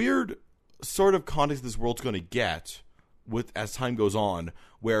there's this weird sort of context this world's going to get with as time goes on,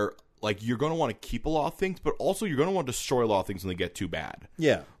 where, like, you're going to want to keep a lot of things, but also you're going to want to destroy a lot of things when they get too bad.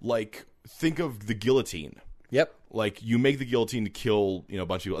 Yeah. Like, think of the guillotine. Yep. Like, you make the guillotine to kill, a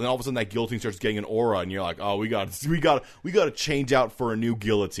bunch of people, and then all of a sudden that guillotine starts getting an aura, and you're like, oh, we got to change out for a new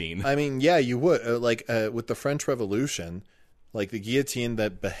guillotine. I mean, yeah, you would. With the French Revolution, like, the guillotine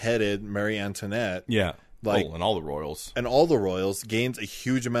that beheaded Marie Antoinette. Yeah. Like, and all the royals. And all the royals gains a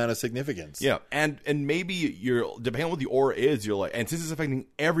huge amount of significance. Yeah, and maybe depending on what the aura is, you're like, and since it's affecting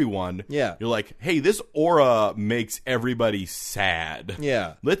everyone, you're like, hey, this aura makes everybody sad.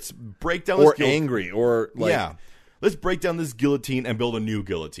 Yeah. Let's break down this angry, or like... Yeah. Let's break down this guillotine and build a new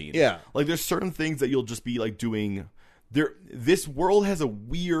guillotine. Yeah. Like, there's certain things that you'll just be, like, doing... This world has a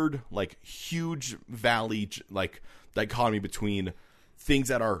weird, like, huge valley, like, dichotomy between things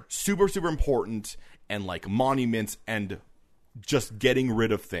that are super, super important and, like, monuments and just getting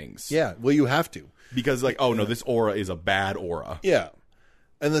rid of things. Yeah, well, you have to. Because, like, oh, no, this aura is a bad aura. Yeah.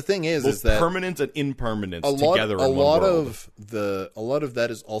 And the thing is both that... permanence and impermanence together in one world. A lot of that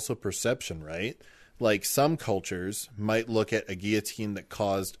is also perception, right? like some cultures might look at a guillotine that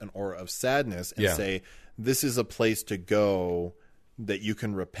caused an aura of sadness and say, this is a place to go that you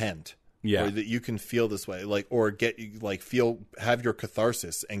can repent. Yeah. Or that you can feel this way, like, or have your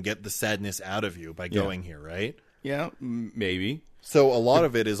catharsis and get the sadness out of you by going here, right? Yeah, maybe. So a lot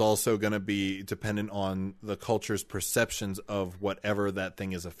of it is also going to be dependent on the culture's perceptions of whatever that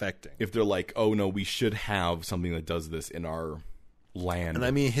thing is affecting. If they're like, oh no, we should have something that does this in our land. And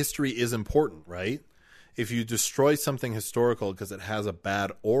I mean, history is important, right? If you destroy something historical because it has a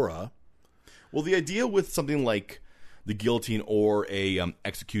bad aura. Well, the idea with something like the guillotine or a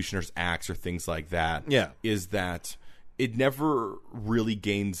executioner's axe or things like that is that it never really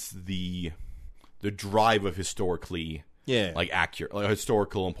gains the drive of historically accurate, like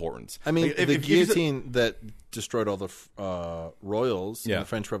historical importance. I mean, like, the guillotine that destroyed all the royals in the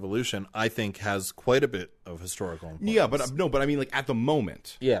French Revolution, I think, has quite a bit of historical importance. Yeah, but I mean, like at the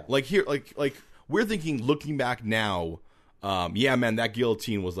moment, like here, like we're thinking, looking back now. Man, that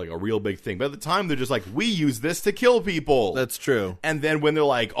guillotine was like a real big thing. But at the time, they're just like, we use this to kill people. That's true. And then when they're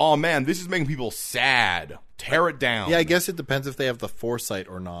like, oh man, this is making people sad, tear it down. Yeah, I guess it depends if they have the foresight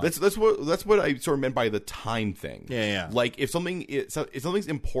or not. That's what I sort of meant by the time thing. Yeah. Like if something's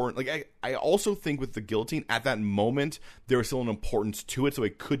important, like I also think with the guillotine at that moment there was still an importance to it, so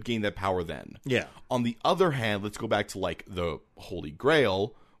it could gain that power then. Yeah. On the other hand, let's go back to like the Holy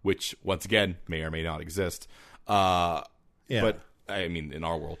Grail, which once again may or may not exist. But I mean, in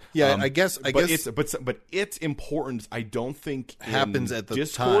our world, I guess, but its importance, I don't think happens at the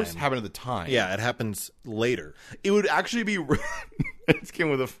discourse time. Happened at the time. Yeah, it happens later. It would actually be. It came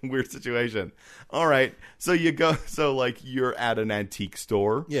with a weird situation. All right, so you're at an antique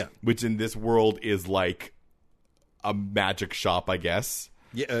store, which in this world is like a magic shop, I guess.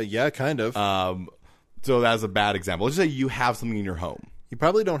 Yeah, kind of. So that's a bad example. Let's just say you have something in your home. You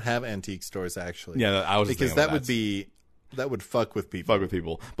probably don't have antique stores, actually. Yeah, I was because that would fuck with people.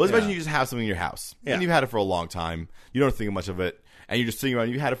 But let's imagine you just have something in your house. Yeah. And you've had it for a long time. You don't think much of it. And you're just sitting around.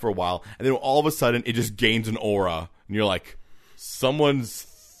 You've had it for a while. And then all of a sudden, it just gains an aura. And you're like, someone's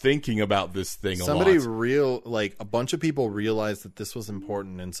thinking about this thing a lot. A bunch of people realized that this was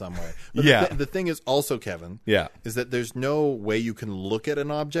important in some way. But the thing is also, Kevin, is that there's no way you can look at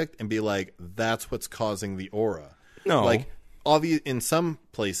an object and be like, that's what's causing the aura. No. Like, in some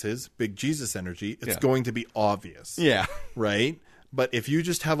places, big Jesus energy, it's going to be obvious. Yeah. Right? But if you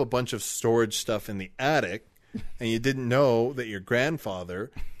just have a bunch of storage stuff in the attic and you didn't know that your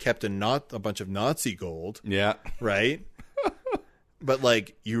grandfather kept a bunch of Nazi gold. Yeah. Right? But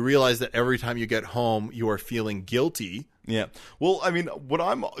like you realize that every time you get home, you are feeling guilty. Yeah. Well, I mean, what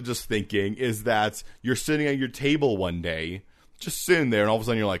I'm just thinking is that you're sitting at your table one day, just sitting there, and all of a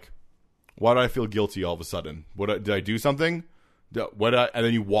sudden you're like, why do I feel guilty all of a sudden? Did I do something? And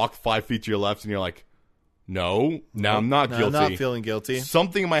then you walk 5 feet to your left, and you're like, no, I'm not guilty. I'm not feeling guilty.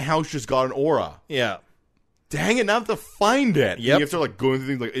 Something in my house just got an aura. Yeah. Dang it, now I have to find it. Yep. You have to start like going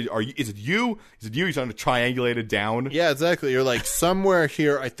through things like, is it you? Is it you? You're trying to triangulate it down. Yeah, exactly. You're like, somewhere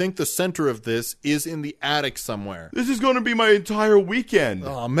here, I think the center of this is in the attic somewhere. This is going to be my entire weekend.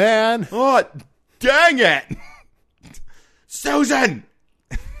 Oh, man. Oh, dang it. Susan,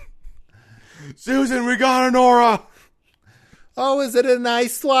 we got an aura. Oh, is it a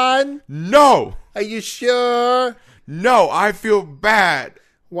nice one? No. Are you sure? No, I feel bad.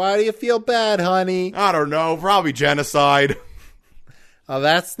 Why do you feel bad, honey? I don't know. Probably genocide. Oh,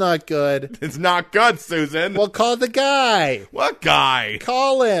 that's not good. It's not good, Susan. Well, call the guy. What guy?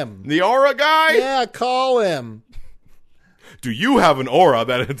 Call him. The aura guy? Yeah, call him. Do you have an aura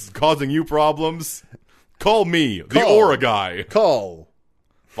that is causing you problems? Call me, the aura guy. Call.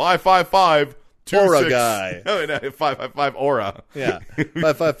 555 Aura guy. No, 555 aura. Yeah.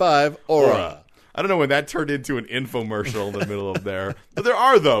 555 aura. I don't know when that turned into an infomercial in the middle of there. But there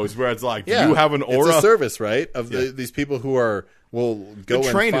are those where it's like, do you have an aura? It's a service, right? Of these people who will go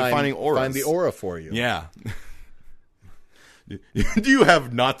and finding auras. Find the aura for you. Yeah. Do you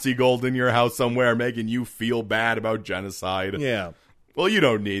have Nazi gold in your house somewhere making you feel bad about genocide? Yeah. Well, you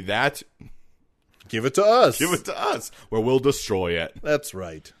don't need that. Give it to us. Give it to us, where we'll destroy it. That's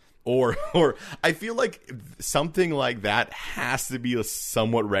right. Or I feel like something like that has to be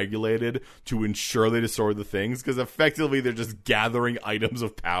somewhat regulated to ensure they destroy the things, because effectively they're just gathering items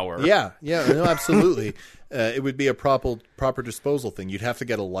of power. Yeah, no, absolutely. It would be a proper disposal thing. You'd have to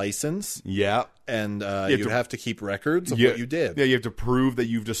get a license. Yeah. And you'd have to keep records of what you did. Yeah, you have to prove that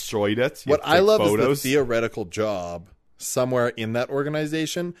you've destroyed it. What I love is the theoretical job somewhere in that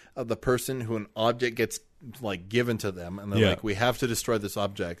organization of the person who an object gets like given to them, and they're like, we have to destroy this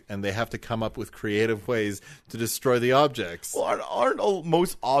object, and they have to come up with creative ways to destroy the objects. Well, aren't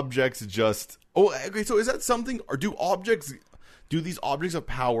most objects just Oh, okay. So is that something, or do these objects of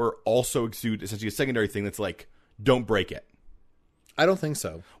power also exude essentially a secondary thing that's like, don't break it? I don't think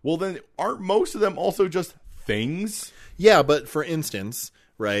so. Well, then aren't most of them also just things? Yeah, but for instance,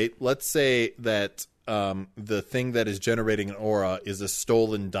 right, let's say that the thing that is generating an aura is a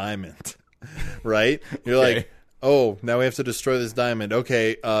stolen diamond, right? You're like, oh, now we have to destroy this diamond.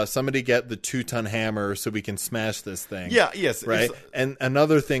 Okay, somebody get the 2-ton hammer so we can smash this thing. Yeah, yes. Right? And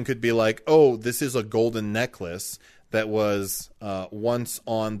another thing could be like, oh, this is a golden necklace that was once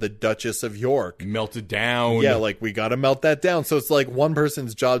on the Duchess of York. Melted down. Yeah, like, we got to melt that down. So it's like one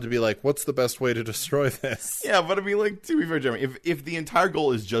person's job to be like, what's the best way to destroy this? Yeah, but I mean, like, to be fair, Jeremy, if the entire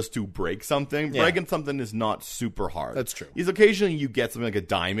goal is just to break something, breaking something is not super hard. That's true. Because occasionally you get something like a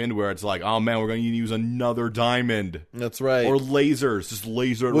diamond where it's like, oh man, we're going to use another diamond. That's right. Or lasers, just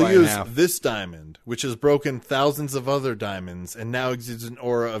laser it We'll right in use half. this diamond, which has broken thousands of other diamonds, and now exudes an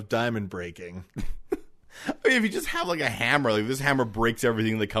aura of diamond breaking. I mean, if you just have like a hammer, like this hammer breaks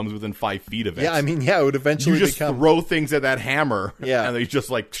everything that comes within 5 feet of it. Yeah, I mean, yeah, it would eventually you just become... throw things at that hammer. Yeah. And they just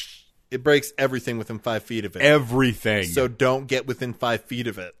like... It breaks everything within 5 feet of it. Everything. So don't get within 5 feet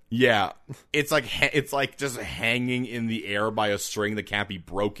of it. Yeah. It's like just hanging in the air by a string that can't be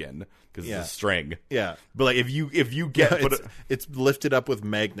broken because it's a string. Yeah. But like if you get it's lifted up with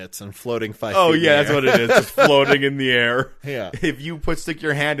magnets and floating 5 oh feet yeah, in the that's air. what it is. Just floating in the air. Yeah. If you stick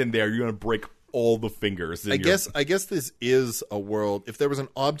your hand in there, you're gonna break all the fingers. I guess this is a world. If there was an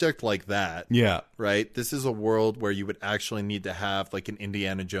object like that, Yeah. right? This is a world where you would actually need to have like an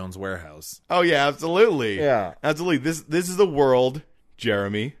Indiana Jones warehouse. Oh yeah, absolutely. Yeah. Absolutely. This is the world,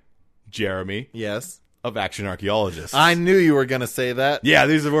 Jeremy, Yes. of action archaeologists. I knew you were going to say that. Yeah,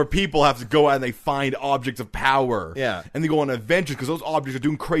 these are where people have to go out and they find objects of power. Yeah. And they go on adventures because those objects are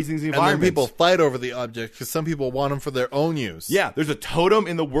doing crazy things in the And then environment. people fight over the object because some people want them for their own use. Yeah, there's a totem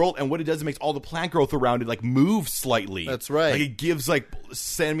in the world, and what it does, it makes all the plant growth around it like move slightly. That's right. Like it gives like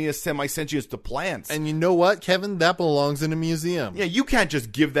semi-sentience to plants. And you know what, Kevin? That belongs in a museum. yeah, you can't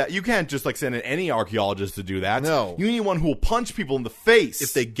just give that. You can't just like send in any archaeologist to do that. No. You need one who will punch people in the face.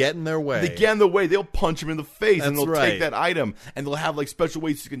 If they get in their way. they get in the way, they'll punch them in the face, and That's they'll right. take that item, and they'll have like special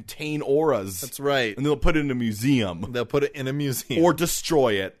ways to contain auras. That's right. And they'll put it in a museum They'll put it in a museum. or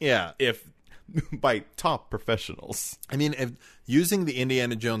destroy it. yeah. If by top professionals. I mean, using the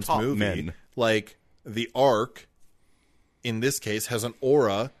Indiana Jones Top movie, men. like the Ark, in this case, has an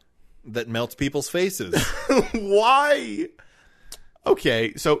aura that melts people's faces. Why?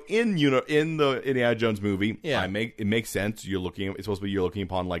 Okay, so in the Indiana Jones movie, Yeah. it makes sense. It's supposed to be you're looking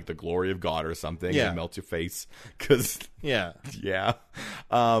upon like the glory of God or something. Yeah. And it melts your face because yeah. yeah.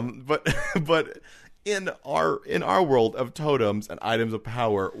 But in our world of totems and items of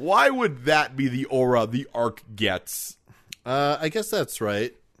power, why would that be the aura the Ark gets? I guess that's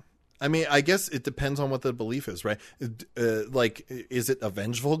right. I mean, I guess it depends on what the belief is, right? Like, is it a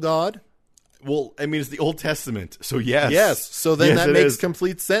vengeful God? Well, I mean, it's the Old Testament, so yes. Yes. So then Yes, that it makes is.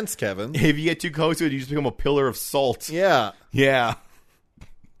 complete sense, Kevin. If you get too close to it, you just become a pillar of salt. Yeah. Yeah.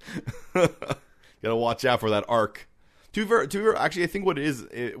 Gotta watch out for that arc. To be fair, actually, I think what it is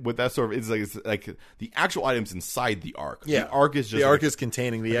with that sort of is like the actual items inside the arc. Yeah. The arc is just the Ark is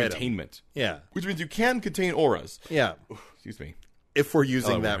containing the item. containment. Yeah. Which means you can contain auras. Yeah. Excuse me. If we're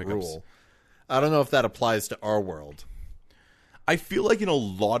using Oh, that hiccups. rule. I don't know if that applies to our world. I feel like in a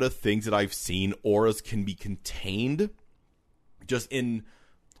lot of things that I've seen, auras can be contained. Just in,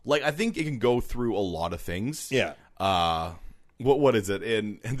 like, I think it can go through a lot of things. Yeah. What is it?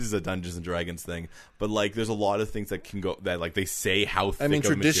 And this is a Dungeons and Dragons thing, but like, there's a lot of things that can go that like they say how thick. I mean, of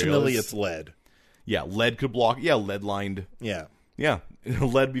material traditionally is. it's lead. Yeah, lead could block. Yeah, lead lined. Yeah. Yeah,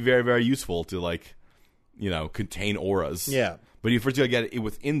 lead would be very, very useful to like, contain auras. Yeah. But you first gotta get it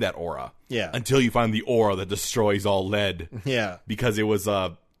within that aura. Yeah. Until you find the aura that destroys all lead. Yeah. Because it was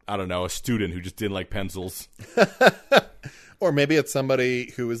I don't know, a student who just didn't like pencils. Or maybe it's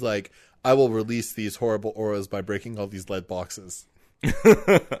somebody who is like, I will release these horrible auras by breaking all these lead boxes.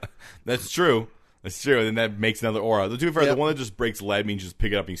 That's true. That's true. And then that makes another aura. To be fair, Yep. the one that just breaks lead means you just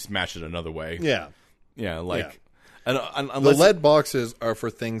pick it up and you smash it another way. Yeah. Yeah, like Yeah. And, The unless lead boxes are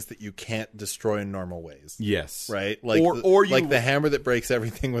for things that you can't destroy in normal ways. yes, Right? Like, or you like the hammer that breaks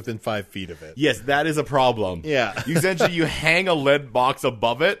everything within 5 feet of it. yes, that is a problem. Yeah. Essentially, you hang a lead box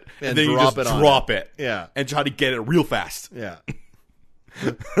above it and then you drop just it on drop it. Yeah. and try to get it real fast. Yeah.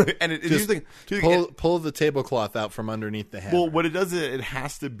 And it's usually Pull the tablecloth out from underneath the hammer. well, what it does is it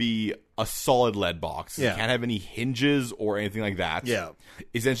has to be a solid lead box. Yeah. It can't have any hinges or anything like that. Yeah.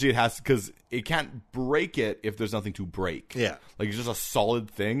 Essentially, it has because it can't break it if there's nothing to break. Yeah. like it's just a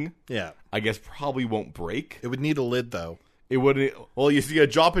solid thing. Yeah. I guess probably won't break. It would need a lid, though. It wouldn't. Well, you gotta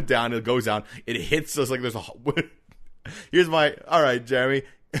drop it down. It goes down. It hits us like there's a. Here's my. All right, Jeremy.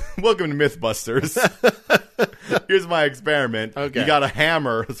 Welcome to MythBusters. Here's my experiment. Okay. You got a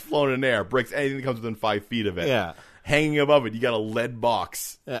hammer that's flown in air, breaks anything that comes within 5 feet of it. Yeah. Hanging above it, you got a lead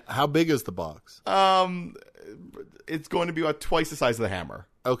box. How big is the box? It's going to be about twice the size of the hammer.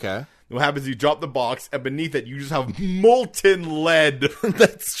 Okay. What happens is you drop the box, and beneath it, you just have molten lead.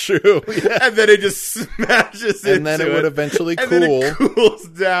 That's true. Yeah. And then it just smashes into it. And then it would eventually cool. And then it cools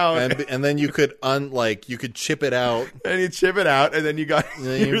down. And then you could you could chip it out. And you chip it out, and then you got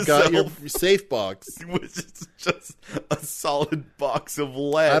You've got your safe box. Which is just a solid box of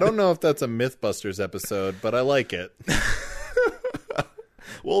lead. I don't know if that's a Mythbusters episode, but I like it.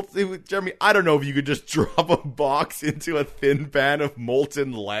 Well, Jeremy, I don't know if you could just drop a box into a thin pan of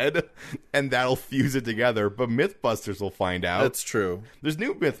molten lead and that'll fuse it together. But Mythbusters will find out. That's true. There's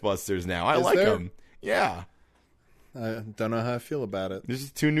new Mythbusters now. I Is like there? them. Yeah. I don't know how I feel about it. There's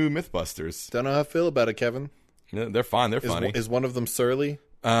just 2 new Mythbusters. Don't know how I feel about it, Kevin. Yeah, they're fine. They're funny. Is one of them surly?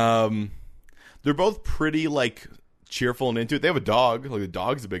 They're both pretty, cheerful and into it. They have a dog. The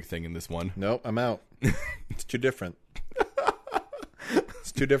dog's a big thing in this one. Nope, I'm out. It's too different.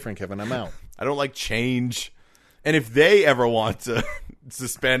 It's too different, Kevin. I'm out. I don't like change. And if they ever want to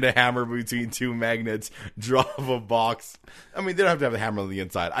suspend a hammer between 2 magnets, drop a box. I mean, they don't have to have a hammer on the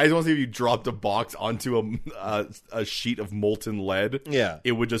inside. I just want to see if you dropped a box onto a sheet of molten lead. Yeah.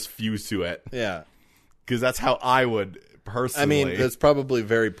 It would just fuse to it. Yeah. Because that's how I would personally. I mean, that's probably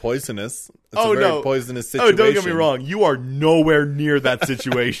very poisonous. It's a very poisonous situation. Oh, don't get me wrong. You are nowhere near that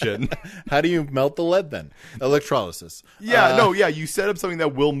situation. How do you melt the lead then? Electrolysis. Yeah, you set up something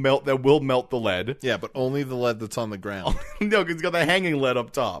that will melt the lead. Yeah, but only the lead that's on the ground. No, because it's got the hanging lead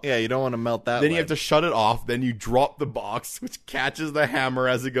up top. Yeah, you don't want to melt that Then lead. you have to shut it off. Then you drop the box, which catches the hammer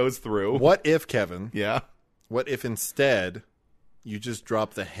as it goes through. What if, Kevin? Yeah. What if instead you just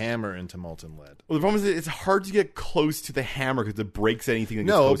drop the hammer into molten lead? Well, the problem is it's hard to get close to the hammer because it breaks anything that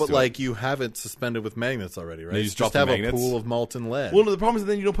gets No, close but to it. you have it suspended with magnets already, right? You just drop the have magnets? a pool of molten lead. Well, no, the problem is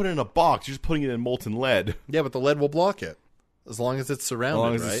then you don't put it in a box. You're just putting it in molten lead. Yeah, but the lead will block it as long as it's surrounded. As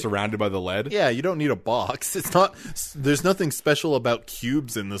long as right? it's surrounded by the lead. Yeah, you don't need a box. It's not. There's nothing special about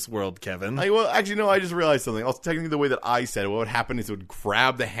cubes in this world, Kevin. Well, actually, no. I just realized something. Also, technically, the way that I said it, what would happen is it would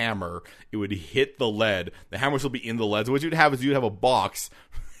grab the hammer. It would hit the lead. The hammer would still be in the lead. So what you'd have is you'd have a box,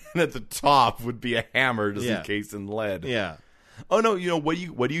 and at the top would be a hammer just encased in lead. Yeah. Oh no! What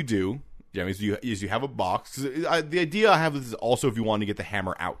do you do, Jeremy? Is you have a box. The idea I have is also if you want to get the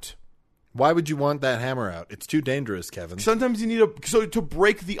hammer out. Why would you want that hammer out? It's too dangerous, Kevin. Sometimes you need to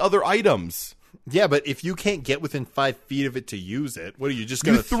break the other items. Yeah, but if you can't get within 5 feet of it to use it, what are you just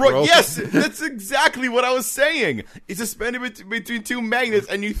going to throw? Yes, that's exactly what I was saying. It's suspended between 2 magnets,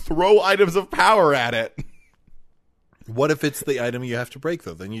 and you throw items of power at it. What if it's the item you have to break,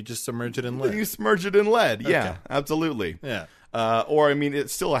 though? Then you just submerge it in lead. Then you submerge it in lead. Yeah, Okay. absolutely. Yeah. Or, I mean,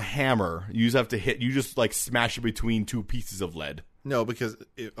 it's still a hammer. You just have to you just smash it between 2 pieces of lead. No, because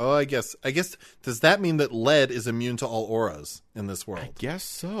I guess does that mean that lead is immune to all auras in this world? I guess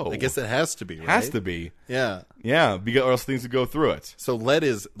so. I guess it has to be, right? Has to be. Yeah. Yeah, because or else things would go through it. So lead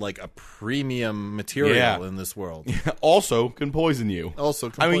is like a premium material Yeah. in this world. Also, can poison you.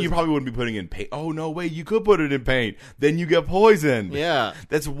 Also, I mean, you probably wouldn't be putting it in paint. Oh, no, wait, you could put it in paint. Then you get poisoned. Yeah.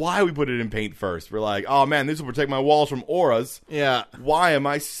 That's why we put it in paint first. We're like, oh, man, this will protect my walls from auras. Yeah. Why am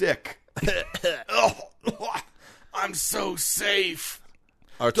I sick? Oh, I'm so safe.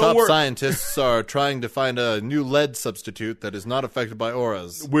 Our Don't top worry. scientists are trying to find a new lead substitute that is not affected by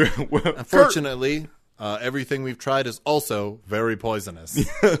auras. We're Unfortunately, everything we've tried is also very poisonous.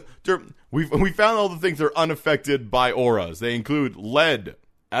 we found all the things that are unaffected by auras. They include lead,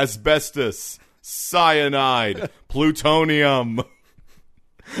 asbestos, cyanide, plutonium.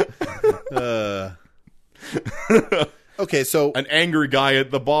 Okay, so An angry guy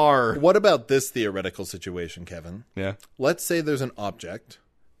at the bar. what about this theoretical situation, Kevin? Yeah. Let's say there's an object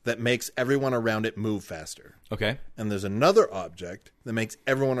that makes everyone around it move faster. Okay. And there's another object that makes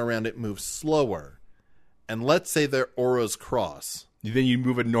everyone around it move slower. And let's say their auras cross. Then you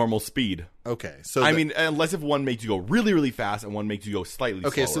move at normal speed. Okay, so I mean, unless if one makes you go really, really fast and one makes you go slightly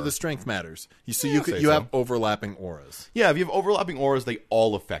slower. okay, so the strength matters. You I'd say you so. have overlapping auras. Yeah, if you have overlapping auras, they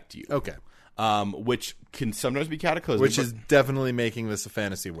all affect you. Okay. Which can sometimes be cataclysmic. Which is definitely making this a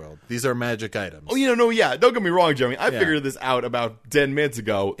fantasy world. These are magic items. Oh, don't get me wrong, Jeremy. I figured this out about 10 minutes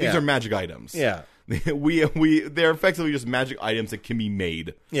ago. These Yeah. are magic items. Yeah. They're effectively just magic items that can be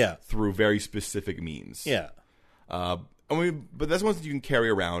made Yeah. through very specific means. Yeah. But that's one that you can carry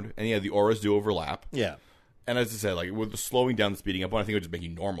around, and yeah, the auras do overlap. Yeah. And as I said, with the slowing down, the speeding up, one I think would just make you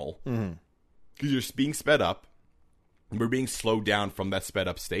normal. Because you're being sped up, we're being slowed down from that sped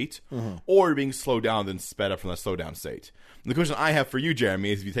up state, or we're being slowed down then sped up from that slowed down state. And the question I have for you,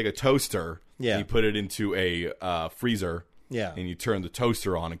 Jeremy, is if you take a toaster and you put it into a freezer, and you turn the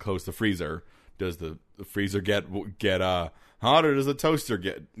toaster on and close the freezer, does the freezer get hot, or does the toaster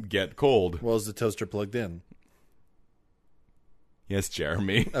get cold? Well, is the toaster plugged in? Yes,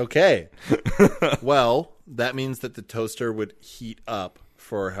 Jeremy. Okay. Well, that means that the toaster would heat up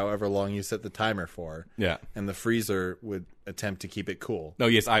for however long you set the timer for. Yeah. And the freezer would attempt to keep it cool. No,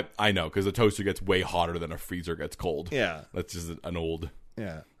 yes, I know, because the toaster gets way hotter than a freezer gets cold. Yeah. That's just an old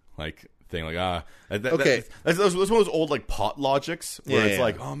like thing. Like okay. That's one of those old like pot logics where it's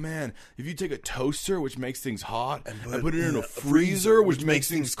like, yeah. oh man, if you take a toaster which makes things hot and put it in a freezer which makes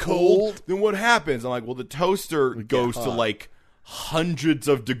things cold, then what happens? I'm like, well, the toaster goes to like hundreds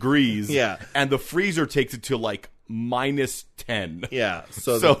of degrees, and the freezer takes it to like -10. Yeah.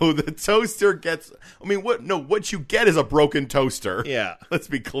 So the toaster gets. I mean, what you get is a broken toaster. Yeah. Let's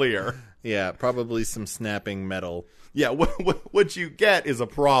be clear. Yeah, probably some snapping metal. Yeah, what you get is a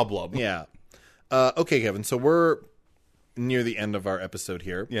problem. Yeah. Okay, Kevin. So we're near the end of our episode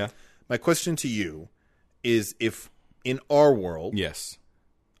here. Yeah. My question to you is, if in our world, Yes.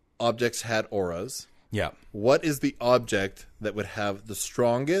 objects had auras, Yeah. what is the object that would have the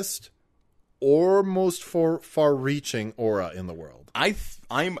strongest or most far-reaching aura in the world?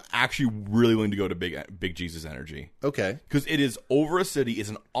 I'm actually really willing to go to Big Jesus Energy. Okay. Because it is over a city, it's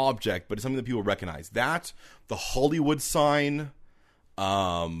an object, but it's something that people recognize. That, the Hollywood sign,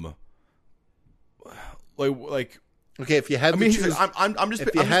 like Okay, if you had to choose,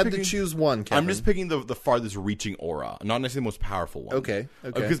 to choose one, Kevin. I'm just picking the farthest reaching aura, not necessarily the most powerful one. Okay.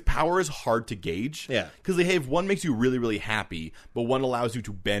 Because power is hard to gauge. Yeah. Because if one makes you really, really happy, but one allows you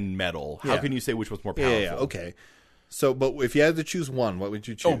to bend metal, how can you say which one's more powerful? Yeah. Okay. So, but if you had to choose one, what would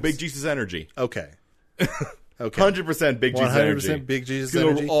you choose? Oh, Big Jesus Energy. Okay. 100% Big Jesus Energy. 100% Big Jesus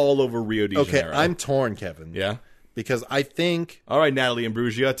Energy. Energy. All over Rio de Janeiro. Okay, I'm torn, Kevin. Yeah? Because I think All right, Natalie and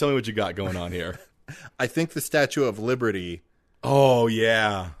Brugia, tell me what you got going on here. the Statue of Liberty Oh,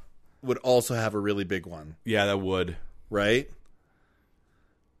 yeah. would also have a really big one, Yeah, that would. right?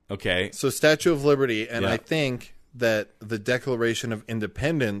 Okay. So Statue of Liberty, and Yeah. I think that the Declaration of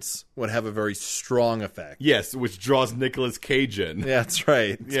Independence would have a very strong effect. Yes, which draws Nicolas Cage in. Yeah, that's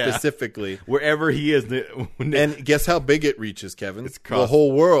right. Yeah. Specifically. Wherever he is. And guess how big it reaches, Kevin? It's the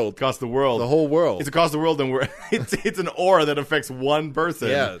whole world. Across the world. The whole world. It's across the world, and it's an aura that affects one person.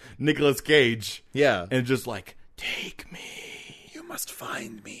 Yeah. Nicolas Cage. Yeah. And just like, take me. You must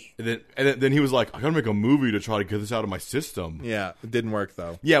find me. And then he was like, I gotta make a movie to try to get this out of my system. Yeah, it didn't work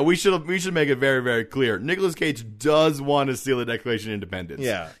though. Yeah, we should make it very, very clear. Nicolas Cage does want to steal the Declaration of Independence.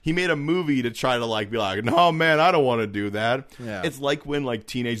 Yeah. He made a movie to try to be like, no man, I don't want to do that. Yeah. It's like when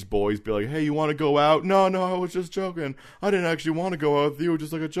teenage boys be like, hey, you want to go out? No, I was just joking. I didn't actually want to go out with you,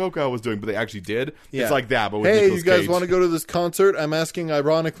 just like a joke I was doing, but they actually did. Yeah. It's like that, but with hey, Nicolas you guys Cage. want to go to this concert? I'm asking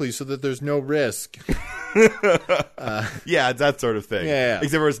ironically so that there's no risk. Yeah, it's that sort of thing. Yeah.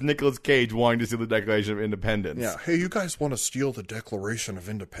 Except for it's Nicolas Cage wanting to steal the Declaration of Independence. Yeah. Hey, you guys want to steal the Declaration of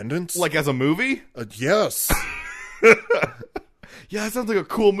Independence? Like as a movie? Yes. Yeah, that sounds like a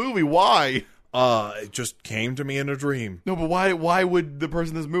cool movie. Why? It just came to me in a dream. No, but why would the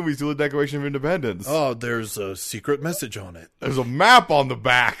person in this movie steal the Declaration of Independence? Oh, there's a secret message on it. There's a map on the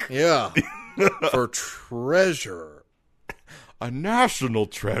back. Yeah. For treasure. A national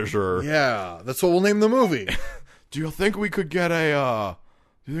treasure. Yeah. That's what we'll name the movie. Do you think we could get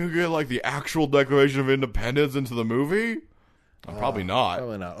the actual Declaration of Independence into the movie? Probably not.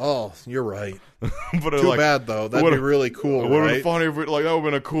 Probably not. Oh, you're right. But Too bad, though. That'd be really cool, It would have right? been funny if that would have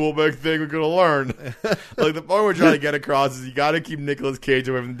been a cool big thing we could have learned. The point we're trying to get across is you got to keep Nicolas Cage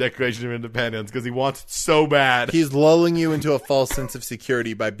away from the Declaration of Independence because he wants it so bad. He's lulling you into a false sense of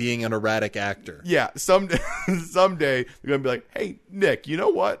security by being an erratic actor. Yeah, someday they're going to be like, hey, Nick, you know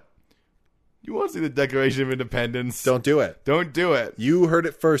what? You want to see the Declaration of Independence? Don't do it. Don't do it. You heard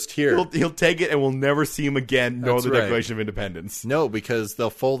it first here. He'll take it and we'll never see him again, nor That's the right. Declaration of Independence. No, because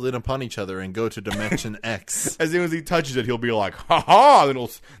they'll fold in upon each other and go to Dimension X. As soon as he touches it, he'll be like, ha ha!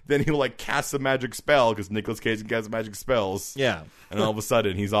 Then he'll cast a magic spell, because Nicolas Cage can cast magic spells. Yeah. And all of a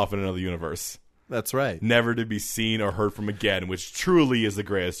sudden, he's off in another universe. That's right. Never to be seen or heard from again, which truly is the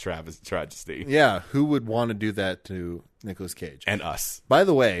greatest tragedy. Yeah, who would want to do that to Nicolas Cage? And us. By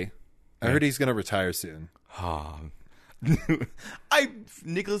the way, I heard he's going to retire soon.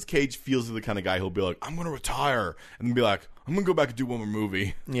 Nicolas Cage feels like the kind of guy who'll be like, I'm going to retire. And then be like, I'm going to go back and do one more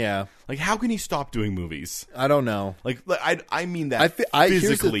movie. Yeah. How can he stop doing movies? I don't know. I mean that Here's the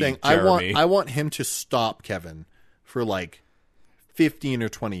physically, thing. Jeremy. I want him to stop, Kevin, for 15 15 or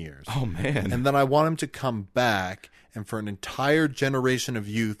 20 years. Oh, man. And then I want him to come back and for an entire generation of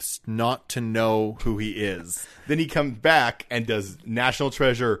youths not to know who he is. Then he comes back and does National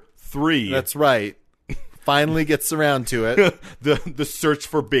Treasure 3. That's right. Finally gets around to it. the search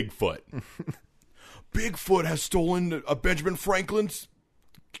for Bigfoot. Bigfoot has stolen Benjamin Franklin's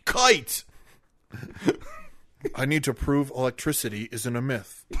kite. I need to prove electricity isn't a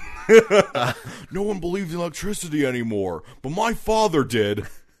myth. No one believes in electricity anymore, but my father did.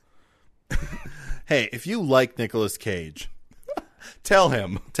 Hey, if you like Nicolas Cage, tell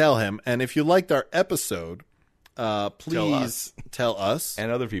him. And if you liked our episode, please tell us.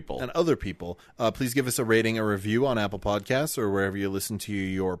 And other people. Please give us a rating, a review on Apple Podcasts or wherever you listen to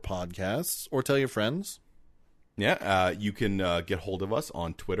your podcasts, or tell your friends. Yeah, you can get hold of us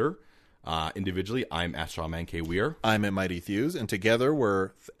on Twitter. Individually, I'm at Strawman K. Weir. I'm at Mighty Thews, and together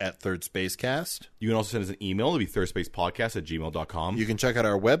we're at Third Space Cast. You can also send us an email. It'll be thirdspacepodcast@gmail.com. You can check out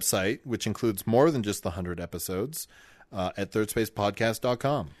our website, which includes more than just the 100 episodes, at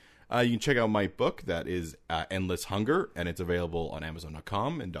thirdspacepodcast.com. You can check out my book, that is Endless Hunger, and it's available on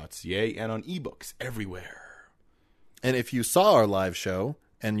Amazon.com and .ca and on ebooks everywhere. And if you saw our live show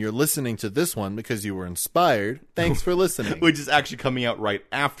and you're listening to this one because you were inspired, thanks for listening. Which is actually coming out right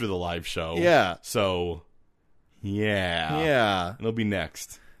after the live show. Yeah. So, yeah. Yeah. It'll be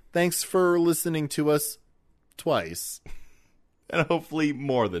next. Thanks for listening to us twice. And hopefully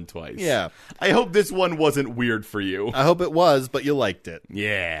more than twice. Yeah. I hope this one wasn't weird for you. I hope it was, but you liked it.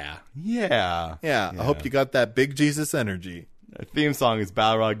 Yeah. Yeah. I hope you got that big Jesus energy. Our theme song is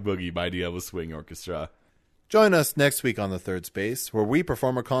Balrog Boogie by Diablo Swing Orchestra. Join us next week on The Third Space, where we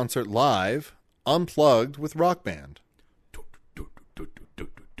perform a concert live, unplugged with Rock Band.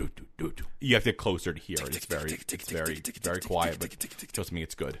 You have to get closer to hear it. It's very quiet, but trust me,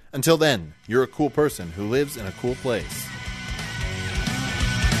 it's good. Until then, you're a cool person who lives in a cool place.